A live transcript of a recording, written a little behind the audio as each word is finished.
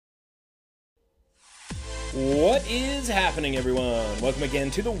What is happening, everyone? Welcome again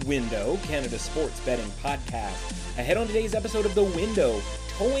to The Window, Canada's sports betting podcast. Ahead on today's episode of The Window,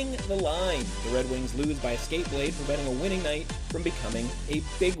 towing the line. The Red Wings lose by a skate blade, preventing a winning night from becoming a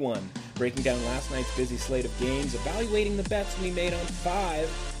big one. Breaking down last night's busy slate of games, evaluating the bets we made on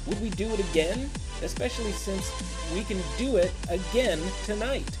 5. Would we do it again? Especially since we can do it again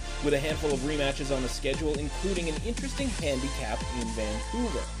tonight, with a handful of rematches on the schedule, including an interesting handicap in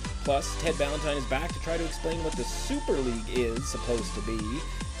Vancouver. Plus, Ted Valentine is back to try to explain what the Super League is supposed to be,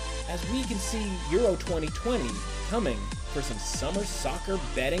 as we can see Euro 2020 coming for some summer soccer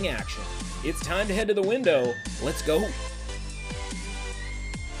betting action. It's time to head to the window. Let's go.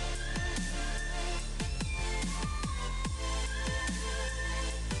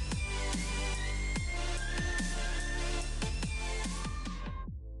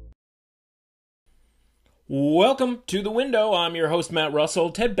 Welcome to The Window. I'm your host, Matt Russell.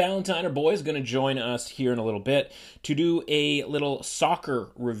 Ted Valentine, our boy, is going to join us here in a little bit to do a little soccer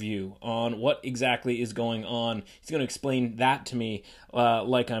review on what exactly is going on. He's going to explain that to me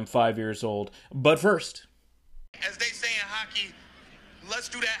like I'm 5 years old. But first, as they say in hockey, let's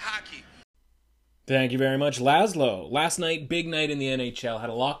do that hockey. Thank you very much, Laszlo. Last night, big night in the NHL, had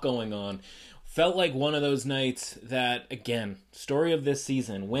a lot going on. Felt like one of those nights that, again, story of this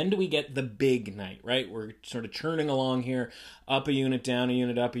season. When do we get the big night, right? We're sort of churning along here, up a unit, down a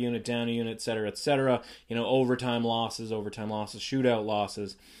unit, up a unit, down a unit, et cetera, et cetera. You know, overtime losses, shootout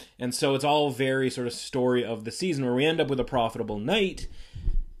losses. And so it's all very sort of story of the season where we end up with a profitable night.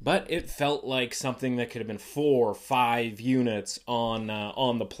 But it felt like something that could have been 4 or 5 units on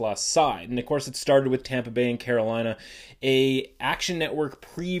the plus side. And of course, it started with Tampa Bay and Carolina, a Action Network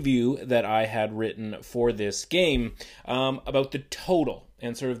preview that I had written for this game about the total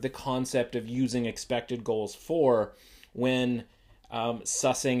and sort of the concept of using expected goals for when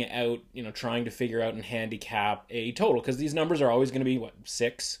sussing out, trying to figure out and handicap a total. Because these numbers are always going to be,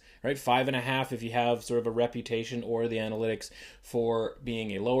 6, right? 5.5 if you have sort of a reputation or the analytics for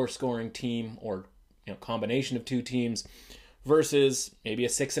being a lower scoring team or combination of two teams, versus maybe a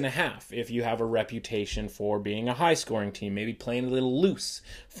 6.5 if you have a reputation for being a high scoring team, maybe playing a little loose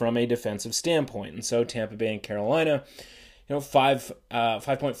from a defensive standpoint. And so Tampa Bay and Carolina,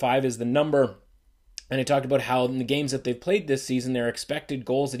 5.5 is the number. And I talked about how in the games that they've played this season, their expected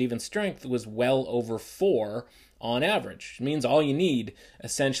goals at even strength was well over 4 on average. It means all you need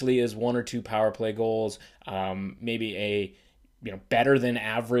essentially is 1 or 2 power play goals, maybe a better than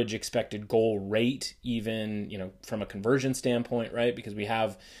average expected goal rate, even from a conversion standpoint, right? Because we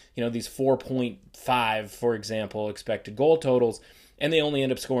have these 4.5, for example, expected goal totals, and they only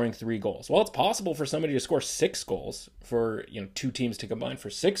end up scoring 3 goals. Well, it's possible for somebody to score 6 goals, for 2 teams to combine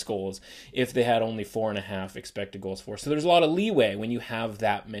for 6 goals if they had only 4.5 expected goals for. So there's a lot of leeway when you have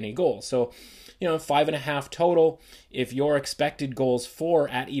that many goals. So 5.5 total. If your expected goals for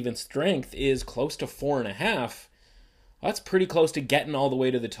at even strength is close to 4.5, that's pretty close to getting all the way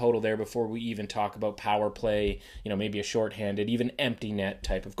to the total there before we even talk about power play, maybe a shorthanded, even empty net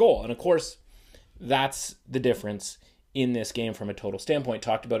type of goal. And of course, that's the difference in this game from a total standpoint.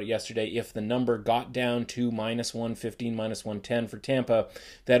 Talked about it yesterday. If the number got down to -115, -110 for Tampa,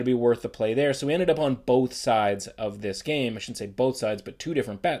 that'd be worth the play there. So we ended up on both sides of this game. I shouldn't say both sides, but 2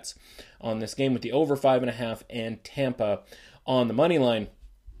 different bets on this game, with the over 5.5 and Tampa on the money line.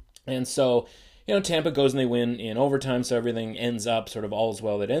 And so, Tampa goes and they win in overtime, so everything ends up sort of all's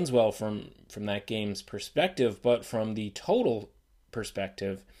well that ends well from that game's perspective. But from the total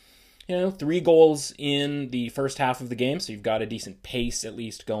perspective, 3 goals in the first half of the game, so you've got a decent pace at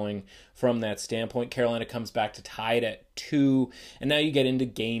least going from that standpoint. Carolina comes back to tie it at 2, and now you get into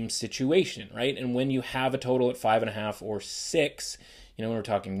game situation, right? And when you have a total at 5.5 or 6, when we're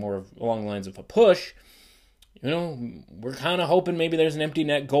talking more along the lines of a push, we're kind of hoping maybe there's an empty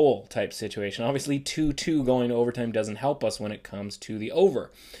net goal type situation. Obviously, 2-2 going to overtime doesn't help us when it comes to the over.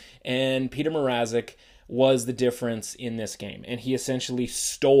 And Peter Mrazek was the difference in this game, and he essentially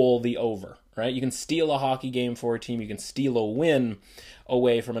stole the over, right? You can steal a hockey game for a team, you can steal a win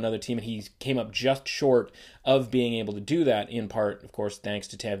away from another team, and he came up just short of being able to do that, in part, of course, thanks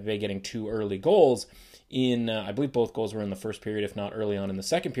to Tampa Bay getting 2 early goals in, I believe both goals were in the first period, if not early on in the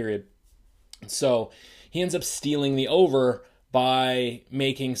second period. So he ends up stealing the over by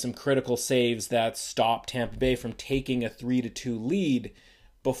making some critical saves that stop Tampa Bay from taking a 3-2 lead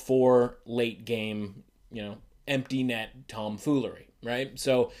before late game, empty net tomfoolery, right?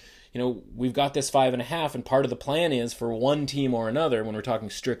 So, we've got this 5.5, and part of the plan is for one team or another, when we're talking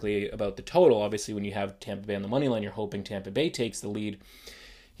strictly about the total, obviously when you have Tampa Bay on the money line, you're hoping Tampa Bay takes the lead.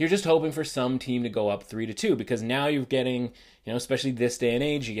 You're just hoping for some team to go up 3-2, because now you're getting, especially this day and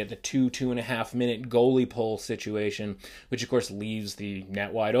age, you get the 2.5 minute goalie pull situation, which of course leaves the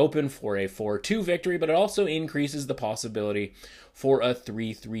net wide open for a 4-2 victory, but it also increases the possibility for a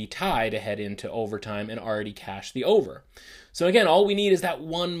 3-3 tie to head into overtime and already cash the over. So again, all we need is that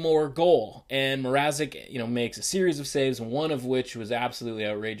one more goal. And Mrazek, makes a series of saves, one of which was absolutely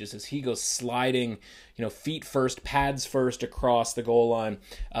outrageous as he goes sliding, feet first, pads first across the goal line.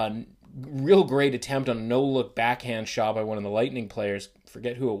 Real great attempt on a no-look backhand shot by one of the Lightning players.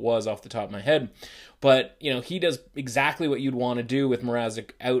 Forget who it was off the top of my head. But, he does exactly what you'd want to do with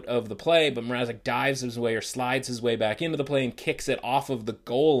Mrazek out of the play, but Mrazek dives his way or slides his way back into the play and kicks it off of the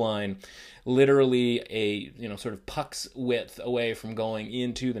goal line, literally a, sort of puck's width away from going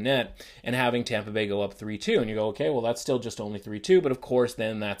into the net and having Tampa Bay go up 3-2. And you go, okay, well, that's still just only 3-2. But of course,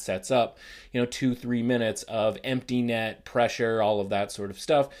 then that sets up, 2-3 minutes of empty net pressure, all of that sort of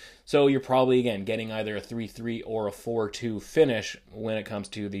stuff. So you're probably, again, getting either a 3-3 or a 4-2 finish when it comes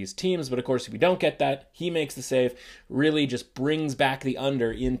to these teams. But of course, if we don't get that, he makes the save, really just brings back the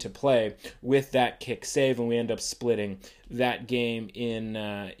under into play with that kick save, and we end up splitting that game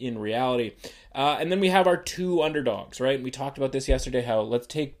in reality. And then we have our two underdogs, right? We talked about this yesterday, how let's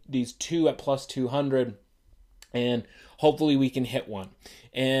take these two at plus 200 and hopefully we can hit one.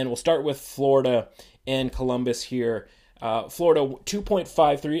 And we'll start with Florida and Columbus here. Florida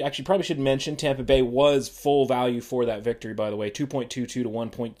 2.53. Actually, probably should mention Tampa Bay was full value for that victory, by the way. 2.22 to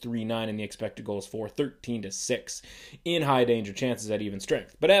 1.39 in the expected goals for, 13-6 in high danger chances at even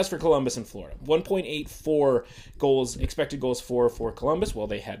strength. But as for Columbus and Florida, 1.84 goals, expected goals for Columbus. Well,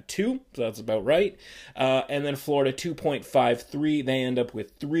 they had 2, so that's about right. And then Florida 2.53. They end up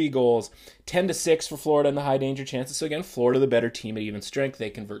with 3 goals. 10-6 for Florida in the high danger chances. So again, Florida the better team at even strength. They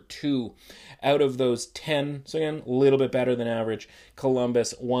convert 2 out of those 10. So again, a little bit better than average.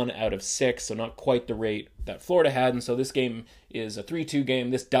 Columbus 1 out of 6. So not quite the rate that Florida had. And so this game is a 3-2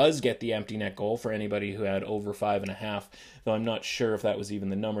 game. This does get the empty net goal for anybody who had over 5.5. Though I'm not sure if that was even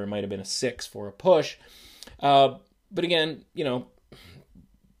the number. It might have been a 6 for a push. But again,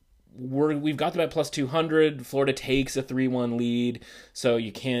 we've got them at plus 200. Florida takes a 3-1 lead, so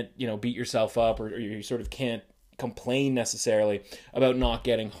you can't, beat yourself up, or you sort of can't complain necessarily about not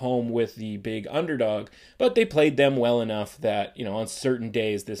getting home with the big underdog. But they played them well enough that, on certain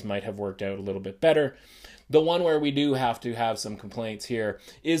days this might have worked out a little bit better. The one where we do have to have some complaints here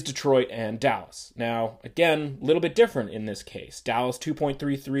is Detroit and Dallas. Now, again, a little bit different in this case. Dallas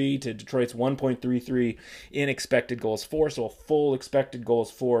 2.33 to Detroit's 1.33 in expected goals for, so a full expected goals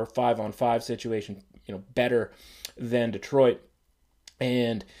for 5-on-5 situation, better than Detroit.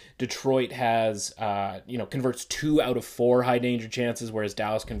 And Detroit has, converts 2 out of 4 high danger chances, whereas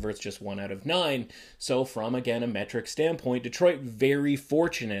Dallas converts just 1 out of 9. So from, again, a metric standpoint, Detroit very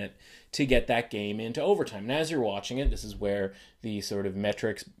fortunate to get that game into overtime. And as you're watching it, this is where the sort of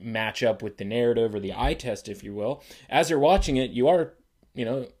metrics match up with the narrative, or the eye test, if you will. As you're watching it, you are,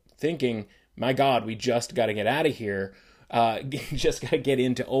 thinking, my God, we just got to get out of here. Just got to get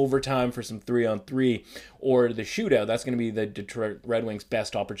into overtime for some 3-on-3 or the shootout. That's going to be the Detroit Red Wings'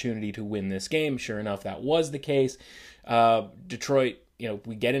 best opportunity to win this game. Sure enough, that was the case. Detroit,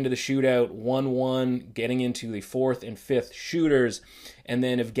 we get into the shootout, 1-1, getting into the 4th and 5th shooters. And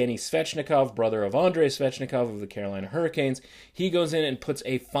then Evgeny Svechnikov, brother of Andrei Svechnikov of the Carolina Hurricanes, he goes in and puts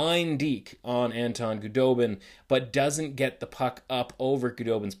a fine deke on Anton Khudobin, but doesn't get the puck up over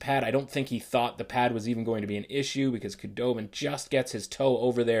Khudobin's pad. I don't think he thought the pad was even going to be an issue, because Khudobin just gets his toe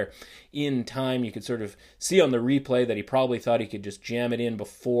over there in time. You could sort of see on the replay that he probably thought he could just jam it in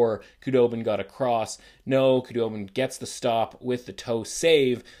before Khudobin got across. No, Khudobin gets the stop with the toe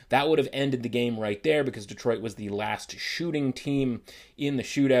save. That would have ended the game right there, because Detroit was the last shooting team in the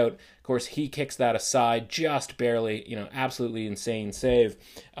shootout. Of course, he kicks that aside just barely, absolutely insane save,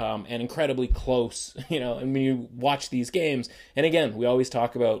 and incredibly close, and when you watch these games, and again, we always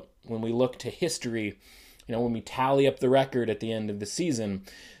talk about when we look to history, when we tally up the record at the end of the season,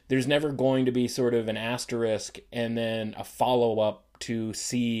 there's never going to be sort of an asterisk and then a follow-up to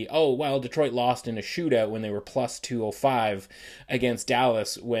see, oh, well, Detroit lost in a shootout when they were plus 205 against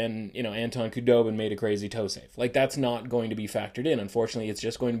Dallas when, Anton Khudobin made a crazy toe save. Like, that's not going to be factored in. Unfortunately, it's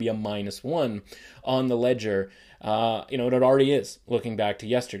just going to be a -1 on the ledger. It already is, looking back to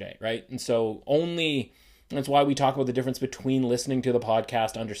yesterday, right? And so only That's why we talk about the difference between listening to the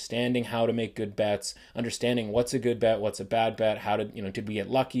podcast, understanding how to make good bets, understanding what's a good bet, what's a bad bet, how to, did we get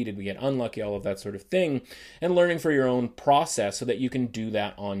lucky, did we get unlucky, all of that sort of thing, and learning for your own process so that you can do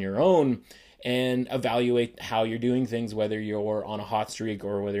that on your own and evaluate how you're doing things, whether you're on a hot streak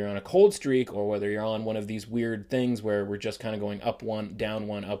or whether you're on a cold streak or whether you're on one of these weird things where we're just kind of going up one, down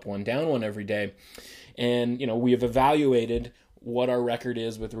one, up one, down one every day. And, we have evaluated what our record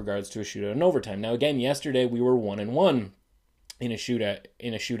is with regards to a shootout and overtime. Now, again, yesterday we were 1-1 in a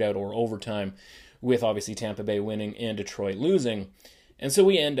shootout or overtime, with obviously Tampa Bay winning and Detroit losing. And so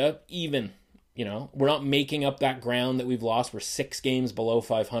we end up even. We're not making up that ground that we've lost. We're 6 games below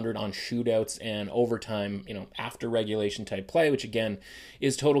 500 on shootouts and overtime, after regulation type play, which again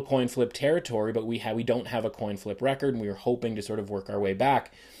is total coin flip territory, but we don't have a coin flip record, and we were hoping to sort of work our way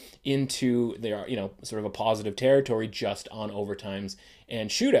back into their, sort of a positive territory just on overtimes and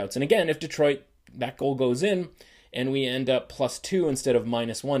shootouts. And again, if Detroit, that goal goes in and we end up +2 instead of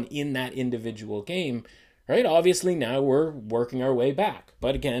 -1 in that individual game, right? Obviously now we're working our way back.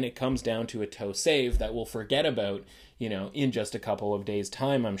 But again, it comes down to a toe save that we'll forget about, in just a couple of days'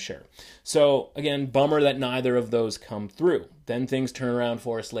 time, I'm sure. So again, bummer that neither of those come through. Then things turn around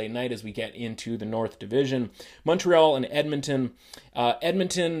for us late night as we get into the North Division. Montreal and Edmonton.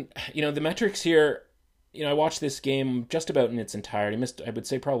 Edmonton, the metrics here, I watched this game just about in its entirety. Missed, I would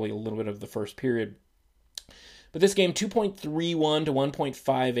say, probably a little bit of the first period. But this game, 2.31 to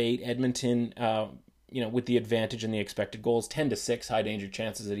 1.58, Edmonton, with the advantage in the expected goals, 10-6, high danger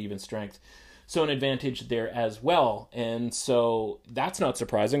chances at even strength. So an advantage there as well. And so that's not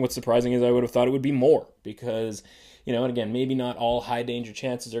surprising. What's surprising is I would have thought it would be more because, and again, maybe not all high danger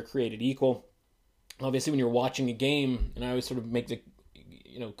chances are created equal. Obviously, when you're watching a game, and I always sort of make the,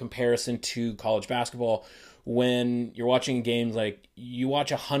 comparison to college basketball, when you're watching a game, like you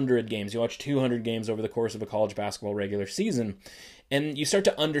watch 100 games, you watch 200 games over the course of a college basketball regular season, and you start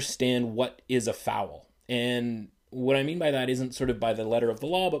to understand what is a foul. And what I mean by that isn't sort of by the letter of the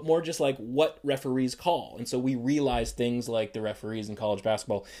law, but more just like what referees call. And so we realize things like the referees in college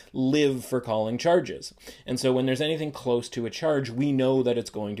basketball live for calling charges. And so when there's anything close to a charge, we know that it's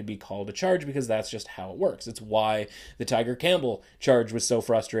going to be called a charge because that's just how it works. It's why the Tiger Campbell charge was so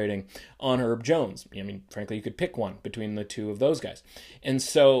frustrating on Herb Jones. I mean, frankly, you could pick one between the two of those guys. And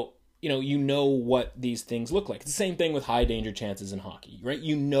so you know what these things look like. It's the same thing with high danger chances in hockey, right?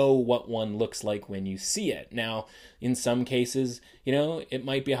 You know what one looks like when you see it. Now, in some cases, it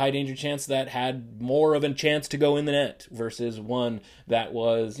might be a high danger chance that had more of a chance to go in the net versus one that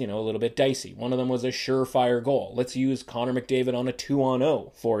was, a little bit dicey. One of them was a surefire goal. Let's use Connor McDavid on a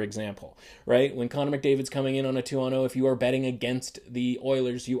 2-on-0, for example, right? When Connor McDavid's coming in on a 2-on-0, if you are betting against the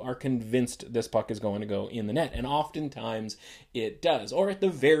Oilers, you are convinced this puck is going to go in the net. And oftentimes it does. Or at the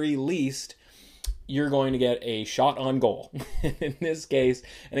very least, you're going to get a shot on goal in this case.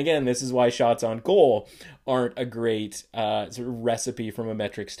 And again, this is why shots on goal aren't a great sort of recipe from a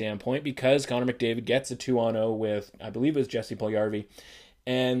metric standpoint, because Connor McDavid gets a 2-on-0 with, I believe it was Jesse Puljujarvi,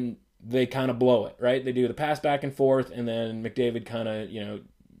 and they kind of blow it, right? They do the pass back and forth, and then McDavid kind of,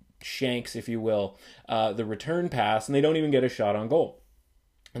 shanks, if you will, the return pass, and they don't even get a shot on goal.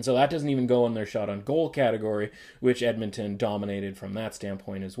 And so that doesn't even go in their shot on goal category, which Edmonton dominated from that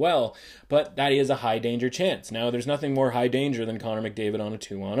standpoint as well. But that is a high danger chance. Now, there's nothing more high danger than Connor McDavid on a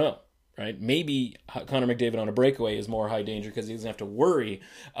 2-on-0, right? Maybe Connor McDavid on a breakaway is more high danger because he doesn't have to worry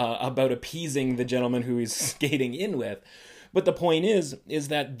about appeasing the gentleman who he's skating in with. But the point is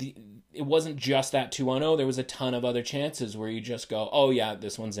that it wasn't just that 2-on-0. There was a ton of other chances where you just go, oh yeah,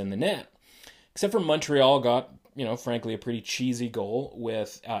 this one's in the net. Except for Montreal got, frankly, a pretty cheesy goal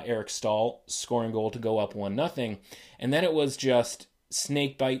with Eric Stahl scoring goal to go up 1-0. And then it was just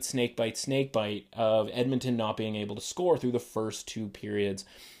snake bite of Edmonton not being able to score through the first 2 periods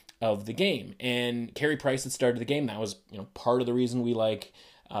of the game. And Carey Price had started the game. That was, part of the reason we like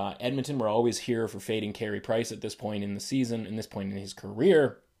Edmonton. We're always here for fading Carey Price at this point in the season, in this point in his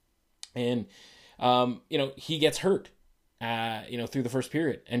career. And, he gets hurt. Through the first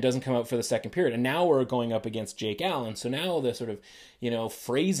period and doesn't come out for the second period. And now we're going up against Jake Allen. So now the sort of,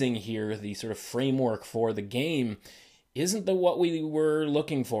 phrasing here, the sort of framework for the game isn't what we were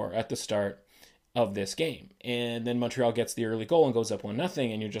looking for at the start of this game. And then Montreal gets the early goal and goes up 1-0,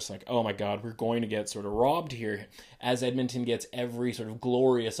 and you're just like, oh my God, we're going to get sort of robbed here as Edmonton gets every sort of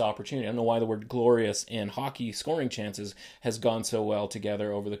glorious opportunity. I don't know why the word glorious and hockey scoring chances has gone so well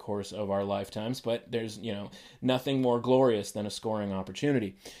together over the course of our lifetimes, but there's, nothing more glorious than a scoring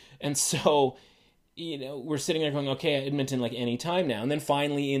opportunity. And so, we're sitting there going, okay, Edmonton, like any time now. And then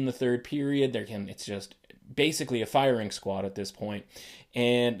finally in the third period, it's just basically a firing squad at this point,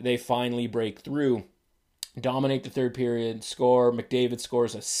 and they finally break through dominate the third period, score. McDavid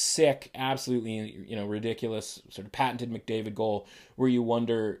scores a sick, absolutely, ridiculous, sort of patented McDavid goal where you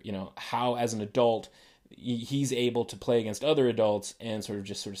wonder, how as an adult he's able to play against other adults and sort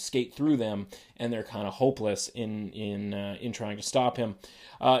of skate through them, and they're kind of hopeless in trying to stop him.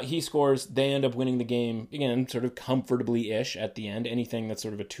 He scores. They end up winning the game again, sort of comfortably-ish at the end. Anything that's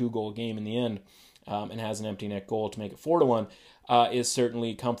sort of a 2-goal game in the end, and has an empty net goal to make it 4-1. Is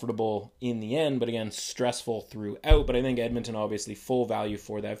certainly comfortable in the end, but again, stressful throughout. But I think Edmonton obviously full value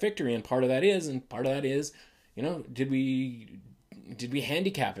for that victory, and part of that is, did we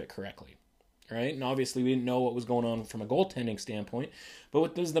handicap it correctly, right? And obviously we didn't know what was going on from a goaltending standpoint, but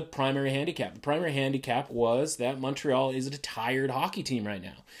what was the primary handicap? The primary handicap was that Montreal is a tired hockey team right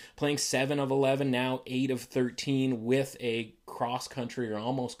now, playing 7 of 11, now 8 of 13 with a cross-country or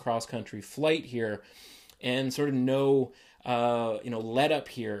almost cross-country flight here, and sort of no let up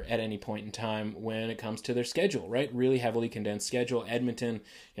here at any point in time when it comes to their schedule, right? Really heavily condensed schedule. Edmonton,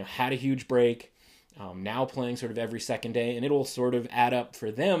 had a huge break, now playing sort of every second day, and it'll sort of add up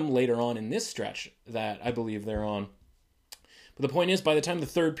for them later on in this stretch that I believe they're on. But the point is, by the time the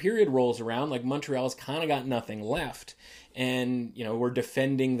third period rolls around, like, Montreal's kind of got nothing left, and we're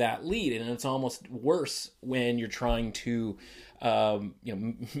defending that lead, and it's almost worse when you're trying to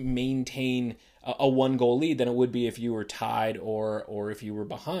maintain a 1-goal lead than it would be if you were tied or if you were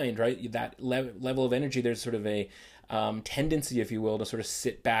behind, right? That level of energy, there's sort of a tendency, if you will, to sort of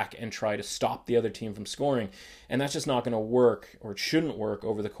sit back and try to stop the other team from scoring. And that's just not going to work, or it shouldn't work,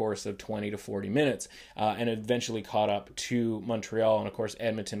 over the course of 20 to 40 minutes. And it eventually caught up to Montreal. And of course,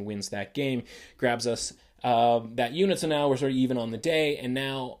 Edmonton wins that game, grabs us that unit. So now we're sort of even on the day. And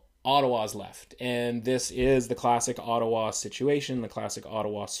now Ottawa's left. And this is the classic Ottawa situation, the classic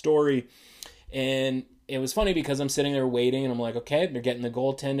Ottawa story. And it was funny because I'm sitting there waiting, and I'm like, okay, they're getting the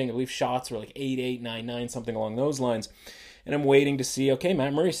goaltending. I believe shots were like 8-8, 9-9, something along those lines. And I'm waiting to see, okay,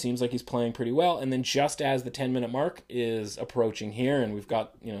 Matt Murray seems like he's playing pretty well. And then just as the 10-minute mark is approaching here, and we've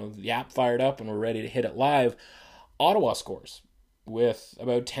got, the app fired up and we're ready to hit it live, Ottawa scores with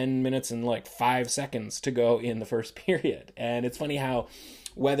about 10 minutes and like 5 seconds to go in the first period. And it's funny how,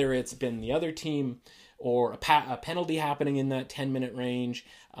 whether it's been the other team or a penalty happening in that 10-minute range,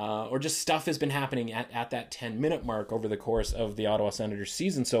 or just stuff has been happening at that 10-minute mark over the course of the Ottawa Senators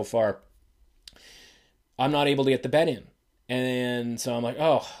season so far, I'm not able to get the bet in. And so I'm like,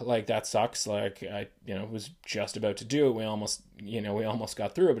 oh, like, that sucks. Like, I was just about to do it. We almost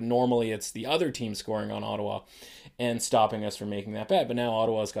got through it. But normally it's the other team scoring on Ottawa and stopping us from making that bet. But now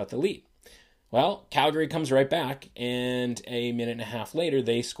Ottawa's got the lead. Well, Calgary comes right back, and a minute and a half later,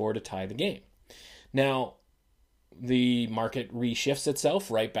 they score to tie the game. Now, the market reshifts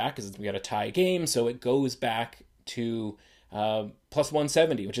itself right back because we got a tie game, so it goes back to plus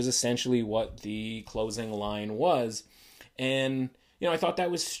 170, which is essentially what the closing line was. And, I thought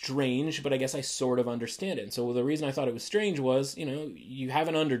that was strange, but I guess I sort of understand it. And so the reason I thought it was strange was, you have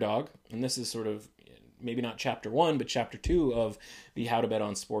an underdog, and this is sort of maybe not chapter 1, but chapter 2 of the How to Bet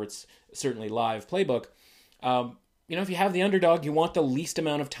on Sports, certainly live playbook. If you have the underdog, you want the least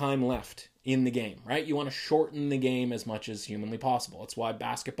amount of time left in the game, right? You want to shorten the game as much as humanly possible. It's why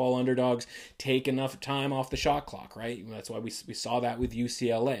basketball underdogs take enough time off the shot clock, right? That's why we saw that with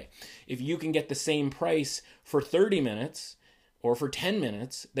UCLA. If you can get the same price for 30 minutes or for 10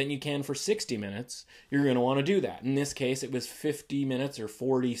 minutes than you can for 60 minutes, you're going to want to do that. In this case, it was 50 minutes or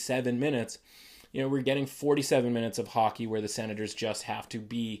 47 minutes. We're getting 47 minutes of hockey where the Senators just have to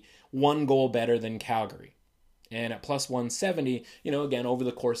be 1 goal better than Calgary. And at plus 170, again, over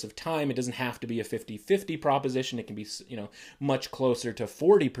the course of time, it doesn't have to be a 50-50 proposition. It can be, much closer to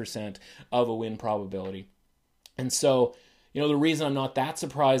 40% of a win probability. And so, the reason I'm not that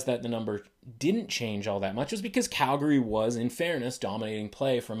surprised that the number didn't change all that much was because Calgary was, in fairness, dominating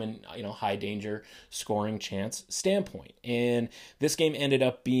play from an, high danger scoring chance standpoint. And this game ended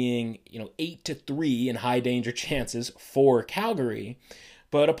up being, 8-3 in high danger chances for Calgary.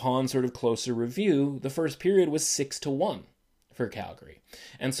 But upon sort of closer review, the first period was 6-1 for Calgary.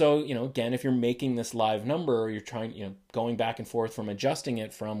 And so, again, if you're making this live number, or you're trying, going back and forth from adjusting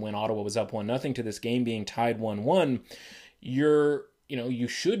it from when Ottawa was up 1-0 to this game being tied 1-1, you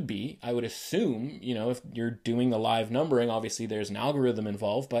should be, I would assume, if you're doing the live numbering, obviously there's an algorithm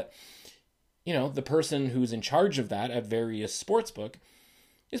involved, but, the person who's in charge of that at various sportsbook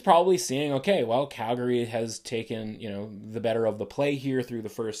is probably seeing, okay, well, Calgary has taken, the better of the play here through the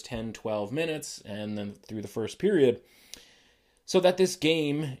first 10, 12 minutes and then through the first period. so that this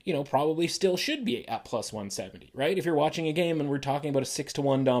game, probably still should be at plus 170, right? If you're watching a game and we're talking about a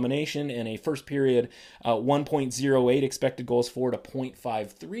 6-1 domination and a first period 1.08 expected goals for to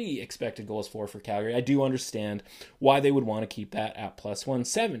 0.53 expected goals for Calgary, I do understand why they would want to keep that at plus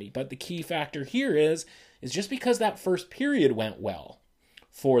 170. But the key factor here is just because that first period went well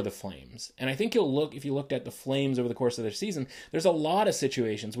for the Flames. And I think if you looked at the Flames over the course of their season, there's a lot of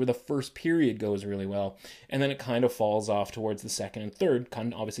situations where the first period goes really well, and then it kind of falls off towards the second and third,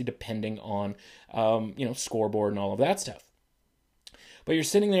 kind of obviously depending on, scoreboard and all of that stuff. But you're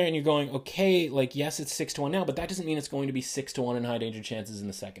sitting there and you're going, okay, yes, it's 6-1 now, but that doesn't mean it's going to be 6-1 in high danger chances in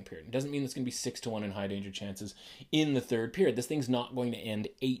the second period. It doesn't mean it's going to be 6-1 in high danger chances in the third period. This thing's not going to end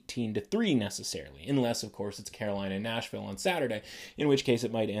 18-3 necessarily, unless, of course, it's Carolina and Nashville on Saturday, in which case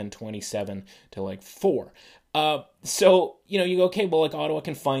it might end 27-4. So, you go, okay, well, Ottawa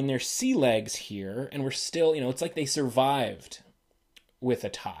can find their sea legs here, and we're still, it's like they survived with a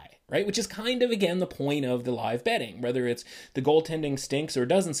tie. Right? Which is kind of, again, the point of the live betting, whether it's the goaltending stinks or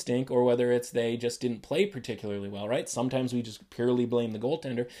doesn't stink, or whether it's they just didn't play particularly well, right? Sometimes we just purely blame the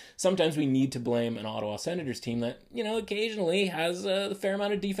goaltender. Sometimes we need to blame an Ottawa Senators team that, occasionally has a fair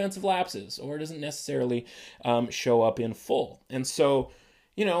amount of defensive lapses or doesn't necessarily show up in full. And so,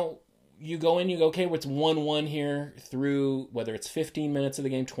 you go in, you go, okay, it's 1-1 here through whether it's 15 minutes of the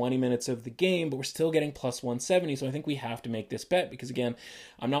game, 20 minutes of the game, but we're still getting plus 170. So I think we have to make this bet because, again,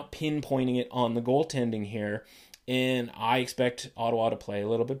 I'm not pinpointing it on the goaltending here, and I expect Ottawa to play a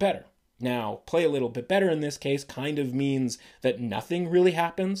little bit better. Now, play a little bit better in this case kind of means that nothing really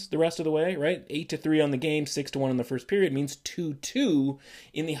happens the rest of the way, right? 8-3 on the game, 6-1 in the first period means 2-2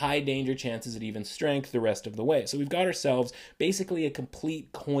 in the high danger chances at even strength the rest of the way. So we've got ourselves basically a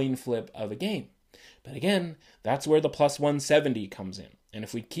complete coin flip of a game. But again, that's where the plus 170 comes in. And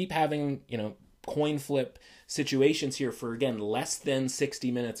if we keep having, coin flip situations here for, again, less than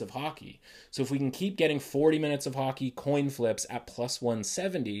 60 minutes of hockey. So if we can keep getting 40 minutes of hockey coin flips at plus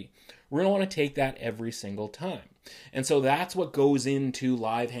 170, we're going to want to take that every single time. And so that's what goes into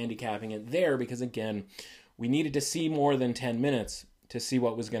live handicapping it there, because, again, we needed to see more than 10 minutes to see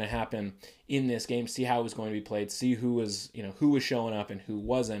what was going to happen in this game, see how it was going to be played, see who was showing up and who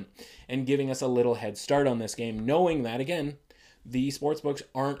wasn't, and giving us a little head start on this game, knowing that, again, the sportsbooks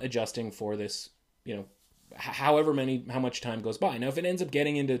aren't adjusting for this, how much time goes by. Now, if it ends up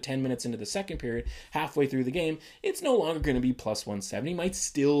getting into 10 minutes into the second period, halfway through the game, it's no longer going to be plus 170, might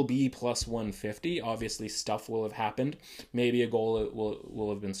still be plus 150. Obviously, stuff will have happened. Maybe a goal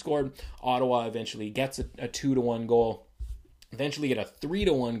will have been scored. Ottawa eventually gets a 2-1 goal. Eventually get a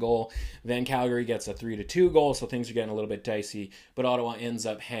 3-1 goal, then Calgary gets a 3-2 goal, so things are getting a little bit dicey, but Ottawa ends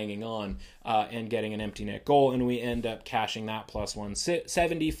up hanging on and getting an empty net goal, and we end up cashing that plus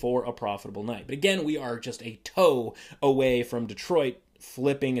 170 for a profitable night. But again, we are just a toe away from Detroit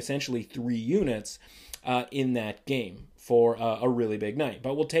flipping essentially 3 units in that game for a really big night.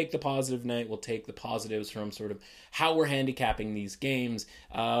 But we'll take the positive night, we'll take the positives from sort of how we're handicapping these games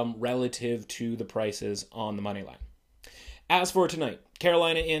relative to the prices on the money line. As for tonight,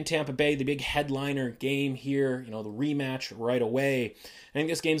 Carolina and Tampa Bay, the big headliner game here, the rematch right away. I think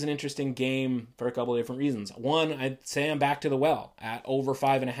this game's an interesting game for a couple of different reasons. One, I'd say I'm back to the well at over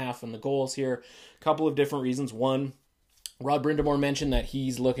 5.5 on the goals here. A couple of different reasons. One, Rod Brindamore mentioned that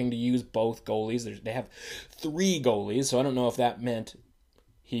he's looking to use both goalies. They have 3 goalies, so I don't know if that meant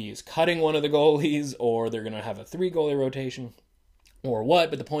he's cutting one of the goalies or they're going to have a 3-goalie rotation or what,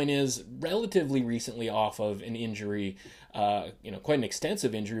 but the point is, relatively recently off of an injury, quite an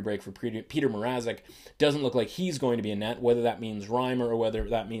extensive injury break for Peter Mrazek, doesn't look like he's going to be in net, whether that means Reimer or whether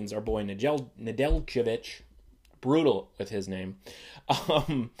that means our boy Nedeljkovic, brutal with his name,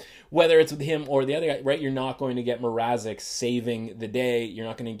 whether it's with him or the other guy, right, you're not going to get Mrazek saving the day, you're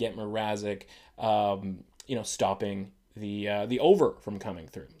not going to get Mrazek, stopping the over from coming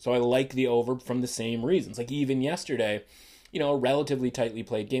through. So I like the over from the same reasons. Like even yesterday, a relatively tightly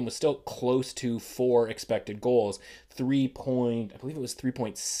played game was still close to 4 expected goals. I believe it was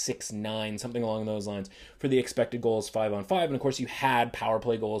 3.69, something along those lines, for the expected goals 5-on-5. And of course, you had power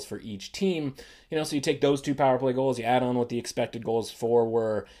play goals for each team. So you take those 2 power play goals, you add on what the expected goals for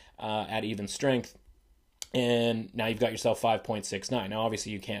were at even strength, and now you've got yourself 5.69. Now,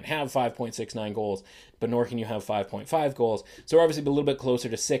 obviously, you can't have 5.69 goals, but nor can you have 5.5 goals. So we're obviously a little bit closer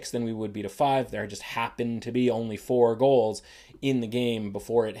to 6 than we would be to 5. There just happened to be only 4 goals in the game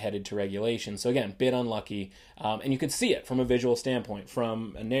before it headed to regulation. So again, bit unlucky. And you could see it from a visual standpoint,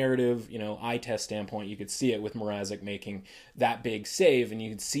 from a narrative, eye test standpoint. You could see it with Mrazek making that big save, and you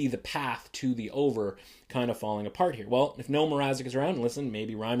could see the path to the over kind of falling apart here. Well, if no Mrazek is around, listen,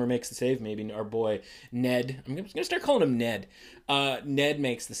 maybe Reimer makes the save, maybe our boy Ned, I'm going to start calling him Ned. Ned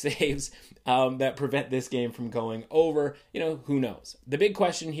makes the saves that prevent this game from going over. Who knows? The big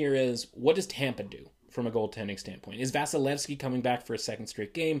question here is, what does Tampa do from a goaltending standpoint? Is Vasilevsky coming back for a second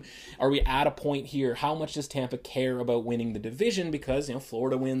straight game? Are we at a point here? How much does Tampa care about winning the division? Because,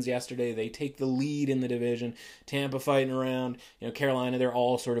 Florida wins yesterday. They take the lead in the division. Tampa fighting around. Carolina, they're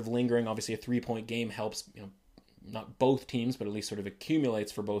all sort of lingering. Obviously, a 3-point game helps, not both teams, but at least sort of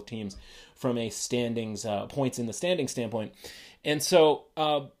accumulates for both teams from a standings, points in the standings standpoint. And so,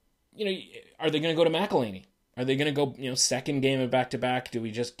 are they going to go to McElhinney? Are they going to go, second game of back-to-back? Do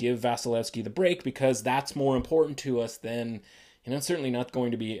we just give Vasilevsky the break? Because that's more important to us than, it's certainly not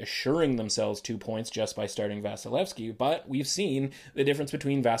going to be assuring themselves 2 points just by starting Vasilevsky. But we've seen the difference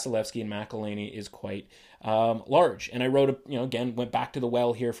between Vasilevsky and McElhinney is quite large. And I wrote, again, went back to the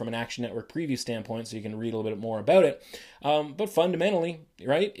well here from an Action Network preview standpoint so you can read a little bit more about it. But fundamentally,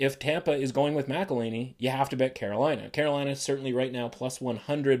 right, if Tampa is going with McElhinney, you have to bet Carolina. Carolina is certainly right now plus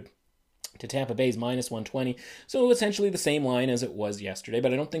 100 to Tampa Bay's minus 120. So essentially the same line as it was yesterday,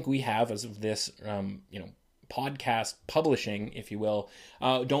 but I don't think we have, as of this, podcast publishing, if you will,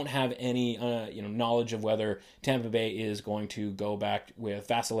 don't have any, knowledge of whether Tampa Bay is going to go back with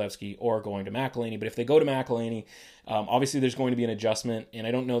Vasilevsky or going to McElhinney. But if they go to McElhinney, obviously there's going to be an adjustment, and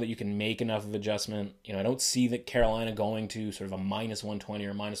I don't know that you can make enough of adjustment. I don't see that Carolina going to sort of a minus 120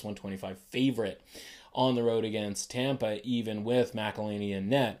 or minus 125 favorite on the road against Tampa, even with McElhinney in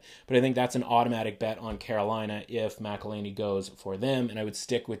net. But I think that's an automatic bet on Carolina if McElhinney goes for them, and I would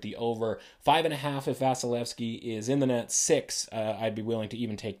stick with the over 5.5 if Vasilevsky is in the net. 6, I'd be willing to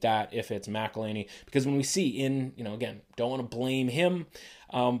even take that if it's McElhinney, because when we see again, don't want to blame him,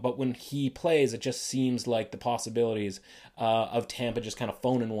 but when he plays, it just seems like the possibilities of Tampa just kind of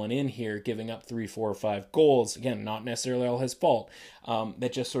phoning one in here, giving up 3, 4, or 5 goals, again, not necessarily all his fault,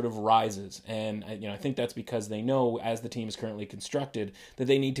 that just sort of rises. And I think that's because they know, as the team is currently constructed, that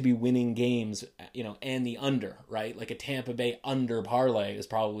they need to be winning games, and the under, right? Like a Tampa Bay under parlay is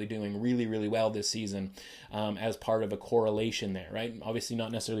probably doing really, really well this season as part of a correlation there, right? Obviously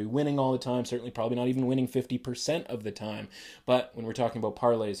not necessarily winning all the time, certainly probably not even winning 50% of the time, but when we're talking about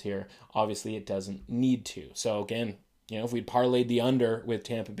parlays here, obviously it doesn't need to. So again, if we'd parlayed the under with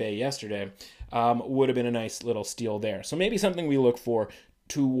Tampa Bay yesterday, would have been a nice little steal there. So maybe something we look for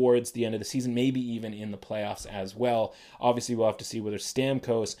towards the end of the season, maybe even in the playoffs as well. Obviously, we'll have to see whether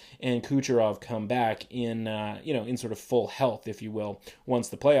Stamkos and Kucherov come back in, in sort of full health, if you will, once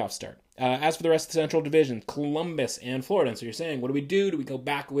the playoffs start. As for the rest of the Central Division, Columbus and Florida. And so you're saying, what do we do? Do we go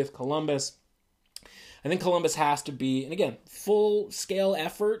back with Columbus? I think Columbus has to be, and again, full-scale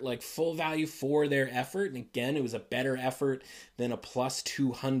effort, like full value for their effort. And again, it was a better effort than a plus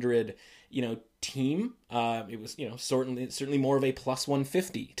 200, team. It was, certainly more of a plus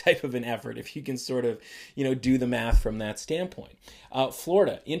 150 type of an effort, if you can sort of, do the math from that standpoint.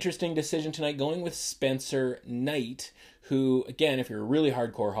 Florida, interesting decision tonight, going with Spencer Knight, who, again, if you're a really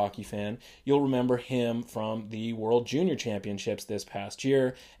hardcore hockey fan, you'll remember him from the World Junior Championships this past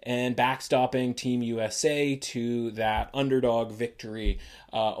year and backstopping Team USA to that underdog victory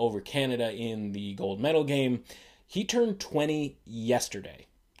over Canada in the gold medal game. He turned 20 yesterday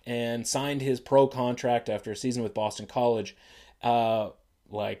and signed his pro contract after a season with Boston College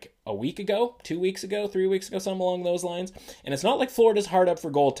like a week ago, 2 weeks ago, 3 weeks ago, something along those lines. And it's not like Florida's hard up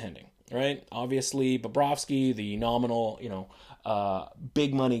for goaltending. Right, obviously Bobrovsky, the nominal,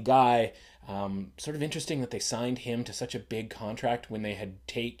 big money guy. Sort of interesting that they signed him to such a big contract when they had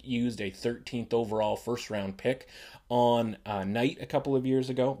used a 13th overall first round pick on Knight a couple of years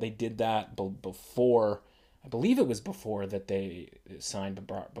ago. They did that before, I believe it was before that they signed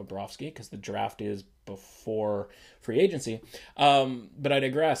Bobrovsky, because the draft is before free agency. But I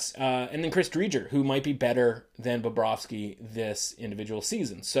digress. And then Chris Driedger, who might be better than Bobrovsky this individual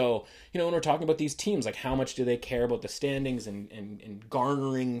season. So, when we're talking about these teams, like how much do they care about the standings and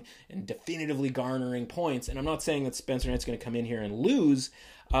garnering and definitively garnering points? And I'm not saying that Spencer Knight's going to come in here and lose.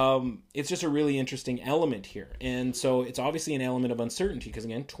 It's just a really interesting element here. And so it's obviously an element of uncertainty because,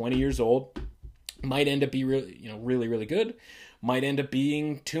 again, 20 years old, might end up being really, really good, might end up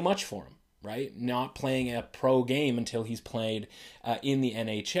being too much for him, right? Not playing a pro game until he's played in the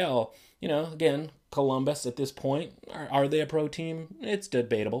NHL. Again, Columbus at this point, are they a pro team? It's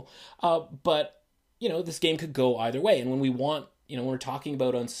debatable. But, this game could go either way. And when we want, when we're talking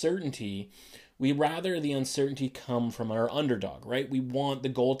about uncertainty, we rather the uncertainty come from our underdog, right? We want the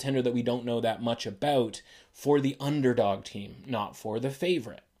goaltender that we don't know that much about for the underdog team, not for the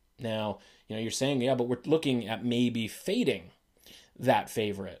favorite. Now, you're saying, yeah, but we're looking at maybe fading that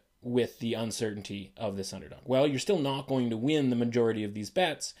favorite with the uncertainty of this underdog. Well, you're still not going to win the majority of these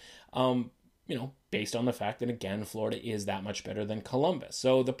bets, based on the fact that, again, Florida is that much better than Columbus.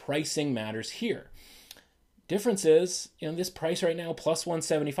 So the pricing matters here. Difference is, this price right now, plus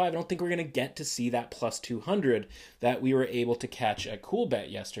 175, I don't think we're going to get to see that plus 200 that we were able to catch at CoolBet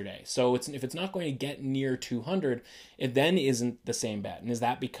yesterday. So if it's not going to get near 200, it then isn't the same bet. And is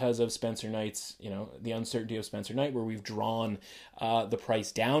that because of Spencer Knight's, the uncertainty of Spencer Knight, where we've drawn the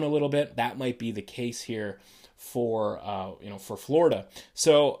price down a little bit? That might be the case here for Florida.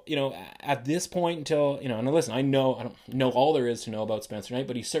 So, at this point until, and listen, I don't know all there is to know about Spencer Knight,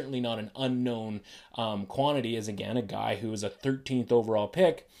 but he's certainly not an unknown quantity, as again, a guy who was a 13th overall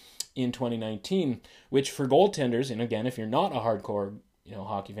pick in 2019, which for goaltenders, and again, if you're not a hardcore,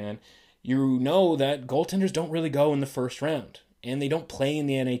 hockey fan, you know that goaltenders don't really go in the first round, and they don't play in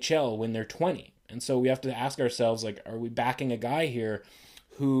the NHL when they're 20. And so we have to ask ourselves, are we backing a guy here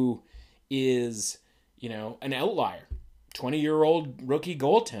who is, an outlier, 20-year-old rookie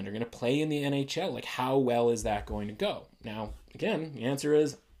goaltender going to play in the NHL? How well is that going to go? Now, again, the answer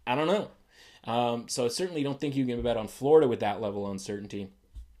is, I don't know. So I certainly don't think you can bet on Florida with that level of uncertainty.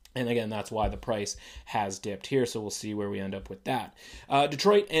 And again, that's why the price has dipped here. So we'll see where we end up with that.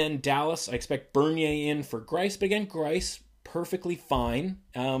 Detroit and Dallas, I expect Bernier in for Greiss. But again, Greiss, perfectly fine.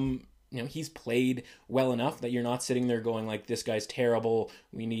 He's played well enough that you're not sitting there going this guy's terrible.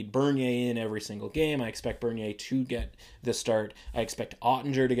 We need Bernier in every single game. I expect Bernier to get the start. I expect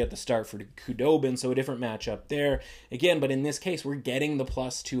Ottinger to get the start for Khudobin, so a different matchup there. Again, but in this case, we're getting the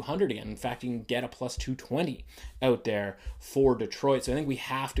plus 200 again. In fact, you can get a plus 220 out there for Detroit. So I think we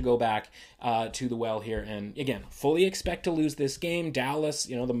have to go back to the well here. And again, fully expect to lose this game. Dallas,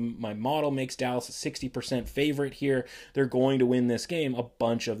 my model makes Dallas a 60% favorite here. They're going to win this game a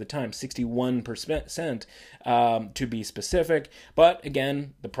bunch of the time. 61% to be specific. But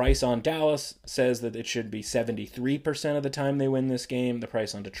again, the price on Dallas says that it should be 73% of the time they win this game. The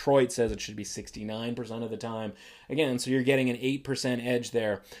price on Detroit says it should be 69% of the time. Again, so you're getting an 8% edge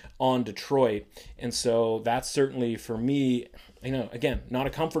there on Detroit. And so that's certainly, for me, again, not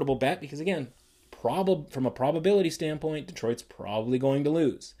a comfortable bet because, again, from a probability standpoint, Detroit's probably going to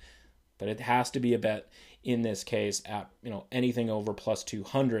lose. But it has to be a bet in this case at anything over plus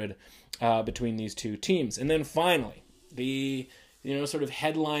 200 between these two teams. And then finally, the sort of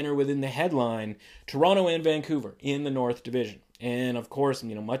headliner within the headline, Toronto and Vancouver in the North Division. And of course,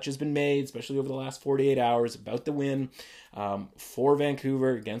 much has been made, especially over the last 48 hours, about the win for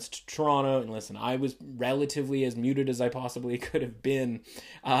Vancouver against Toronto. And listen, I was relatively as muted as I possibly could have been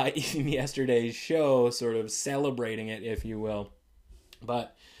in yesterday's show, sort of celebrating it, if you will.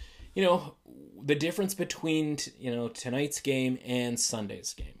 But the difference between, tonight's game and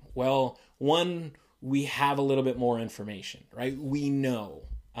Sunday's game. Well, one, we have a little bit more information, right? We know,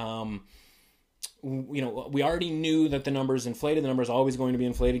 we already knew that the number's inflated. The number's always going to be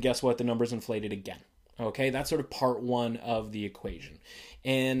inflated. Guess what? The number's inflated again. Okay, that's sort of part one of the equation.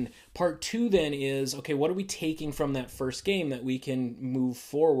 And part two then is, okay, what are we taking from that first game that we can move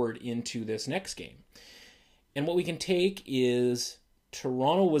forward into this next game? And what we can take is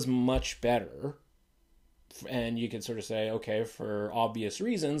Toronto was much better, and you could sort of say, okay, for obvious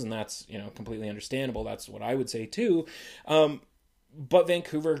reasons, and that's, completely understandable. That's what I would say too. But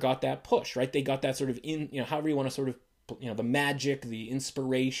Vancouver got that push, right? They got that sort of however you want to sort of, the magic, the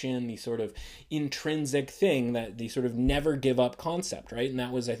inspiration, the sort of intrinsic thing, that the sort of never give up concept, right? And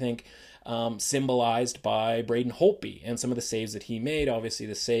that was, I think, symbolized by Braden Holtby and some of the saves that he made. Obviously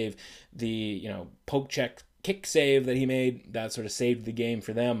the save, the, poke check kick save that he made, that sort of saved the game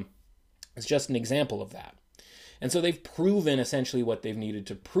for them. It's just an example of that. And so they've proven essentially what they've needed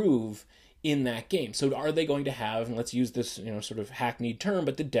to prove in that game. So are they going to have, and let's use this, sort of hackneyed term,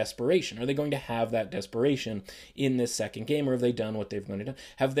 but the desperation? Are they going to have that desperation in this second game, or have they done what they've going to do?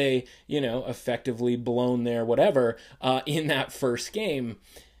 Have they, effectively blown their whatever in that first game?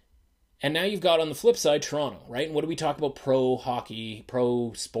 And now you've got on the flip side Toronto, right? And what do we talk about pro hockey,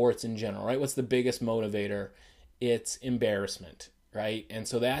 pro sports in general, right? What's the biggest motivator? It's embarrassment, right? And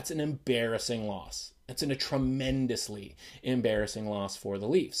so that's an embarrassing loss. It's a tremendously embarrassing loss for the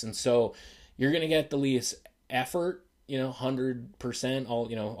Leafs. And so you're going to get the Leafs effort, 100%,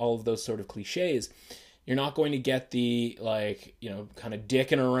 all of those sort of cliches. You're not going to get the, kind of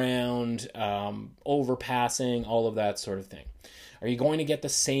dicking around, overpassing, all of that sort of thing. Are you going to get the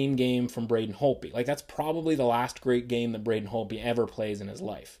same game from Braden Holtby? Like, that's probably the last great game that Braden Holtby ever plays in his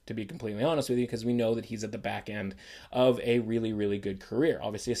life, to be completely honest with you, because we know that he's at the back end of a really, really good career,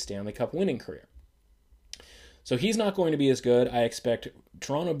 obviously a Stanley Cup winning career. So he's not going to be as good. I expect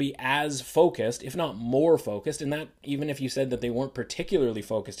Toronto to be as focused, if not more focused, and that even if you said that they weren't particularly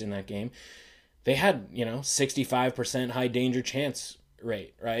focused in that game, they had, 65% high danger chance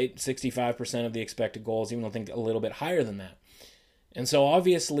rate, right? 65% of the expected goals, even I think a little bit higher than that. And so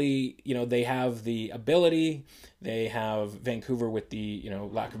obviously, they have the ability, they have Vancouver with the,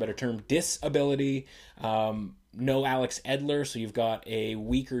 lack of a better term, disability, no Alex Edler, so you've got a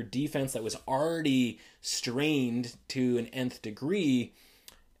weaker defense that was already strained to an nth degree.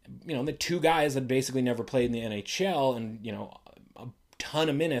 The two guys that basically never played in the NHL and, a ton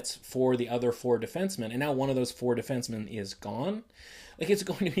of minutes for the other four defensemen, and now one of those four defensemen is gone. Like, it's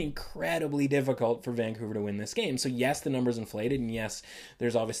going to be incredibly difficult for Vancouver to win this game. So yes, the number's inflated, and yes,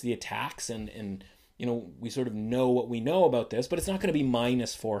 there's obviously attacks, and we sort of know what we know about this, but it's not going to be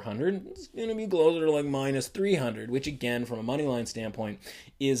minus 400. It's going to be closer to like minus 300, which again, from a money line standpoint,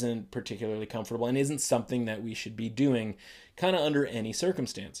 isn't particularly comfortable and isn't something that we should be doing kind of under any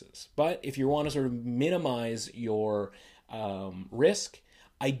circumstances. But if you want to sort of minimize your risk,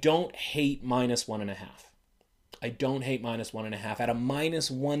 I don't hate minus 1.5. I don't hate minus 1.5 at a minus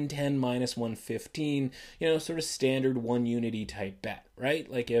 110, minus 115, sort of standard one unity type bet, right?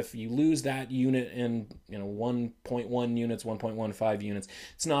 Like if you lose that unit in, 1.1 units, 1.15 units,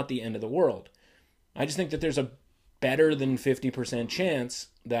 it's not the end of the world. I just think that there's a better than 50% chance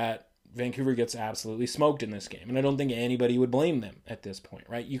that Vancouver gets absolutely smoked in this game. And I don't think anybody would blame them at this point,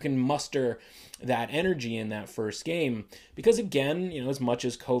 right? You can muster that energy in that first game because, again, as much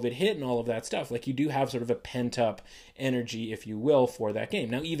as COVID hit and all of that stuff, like you do have sort of a pent-up energy, if you will, for that game.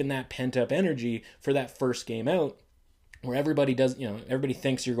 Now, even that pent-up energy for that first game out, where everybody does, everybody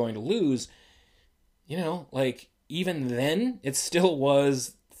thinks you're going to lose, like even then, it still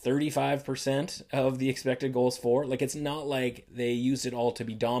was 35% of the expected goals for. Like, it's not like they used it all to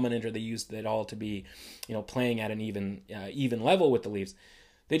be dominant or they used it all to be, playing at an even level with the Leafs.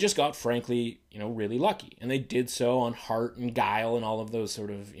 They just got, frankly, really lucky. And they did so on heart and guile and all of those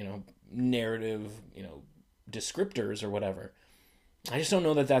sort of, narrative, descriptors or whatever. I just don't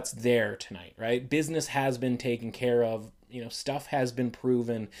know that that's there tonight, right? Business has been taken care of. Stuff has been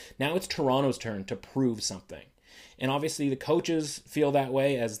proven. Now it's Toronto's turn to prove something. And obviously the coaches feel that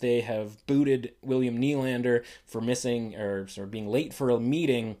way as they have booted William Nylander for missing or sort of being late for a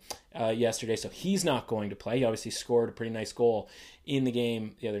meeting yesterday. So he's not going to play. He obviously scored a pretty nice goal in the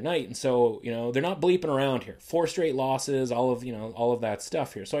game the other night. And so, they're not bleeping around here. 4 straight losses, all of that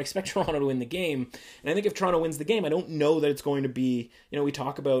stuff here. So I expect Toronto to win the game. And I think if Toronto wins the game, I don't know that it's going to be, we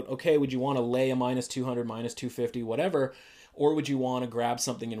talk about, okay, would you want to lay a minus 200, minus 250, whatever, or would you want to grab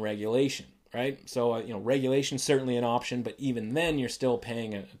something in regulation? Right? So, regulation is certainly an option, but even then you're still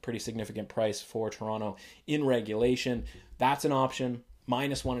paying a pretty significant price for Toronto in regulation. That's an option.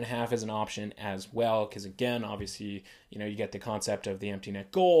 Minus 1.5 is an option as well, because again, obviously, you get the concept of the empty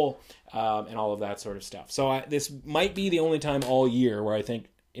net goal and all of that sort of stuff. So this might be the only time all year where I think,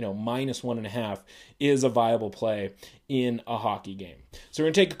 minus 1.5 is a viable play in a hockey game. So we're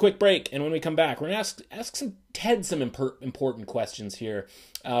going to take a quick break, and when we come back, we're going to ask Ted some important questions here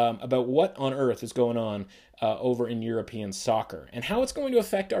about what on earth is going on over in European soccer and how it's going to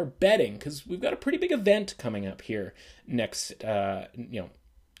affect our betting, because we've got a pretty big event coming up here next,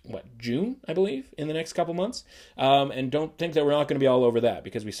 June, I believe, in the next couple months. And don't think that we're not going to be all over that,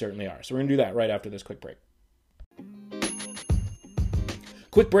 because we certainly are. So we're going to do that right after this quick break.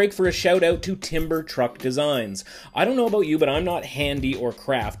 Quick break for a shout out to Timber Truck Designs. I don't know about you, but I'm not handy or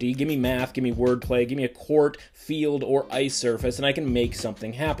crafty. Give me math, give me wordplay, give me a court, field, or ice surface, and I can make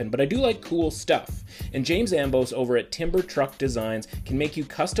something happen. But I do like cool stuff. And James Ambos over at Timber Truck Designs can make you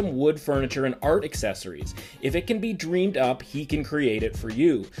custom wood furniture and art accessories. If it can be dreamed up, he can create it for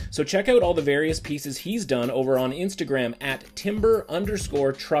you. So check out all the various pieces he's done over on Instagram at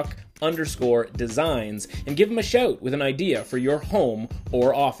timber_truck_designs and give him a shout with an idea for your home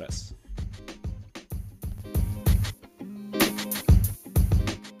or office.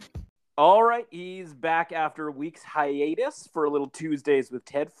 All right, he's back after a week's hiatus for a little Tuesdays with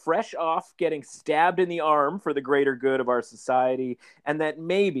Ted, fresh off getting stabbed in the arm for the greater good of our society, and that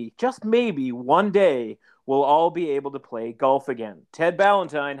maybe, just maybe, one day we'll all be able to play golf again. Ted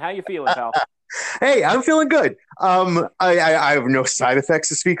Ballantyne, how you feeling, pal? Hey, I'm feeling good. I have no side effects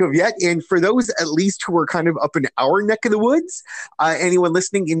to speak of yet. And for those at least who are kind of up in our neck of the woods, anyone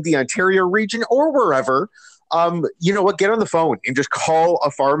listening in the Ontario region or wherever, you know what? Get on the phone and just call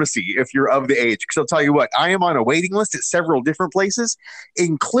a pharmacy if you're of the age. Because I'll tell you what, I am on a waiting list at several different places,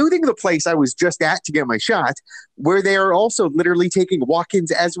 including the place I was just at to get my shot, where they are also literally taking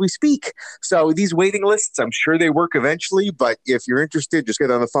walk-ins as we speak. So these waiting lists, I'm sure they work eventually, but if you're interested, just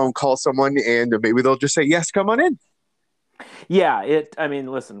get on the phone, call someone, and maybe they'll just say, yes, come on in. Yeah, I mean,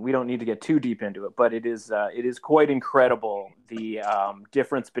 listen, we don't need to get too deep into it, but it is quite incredible the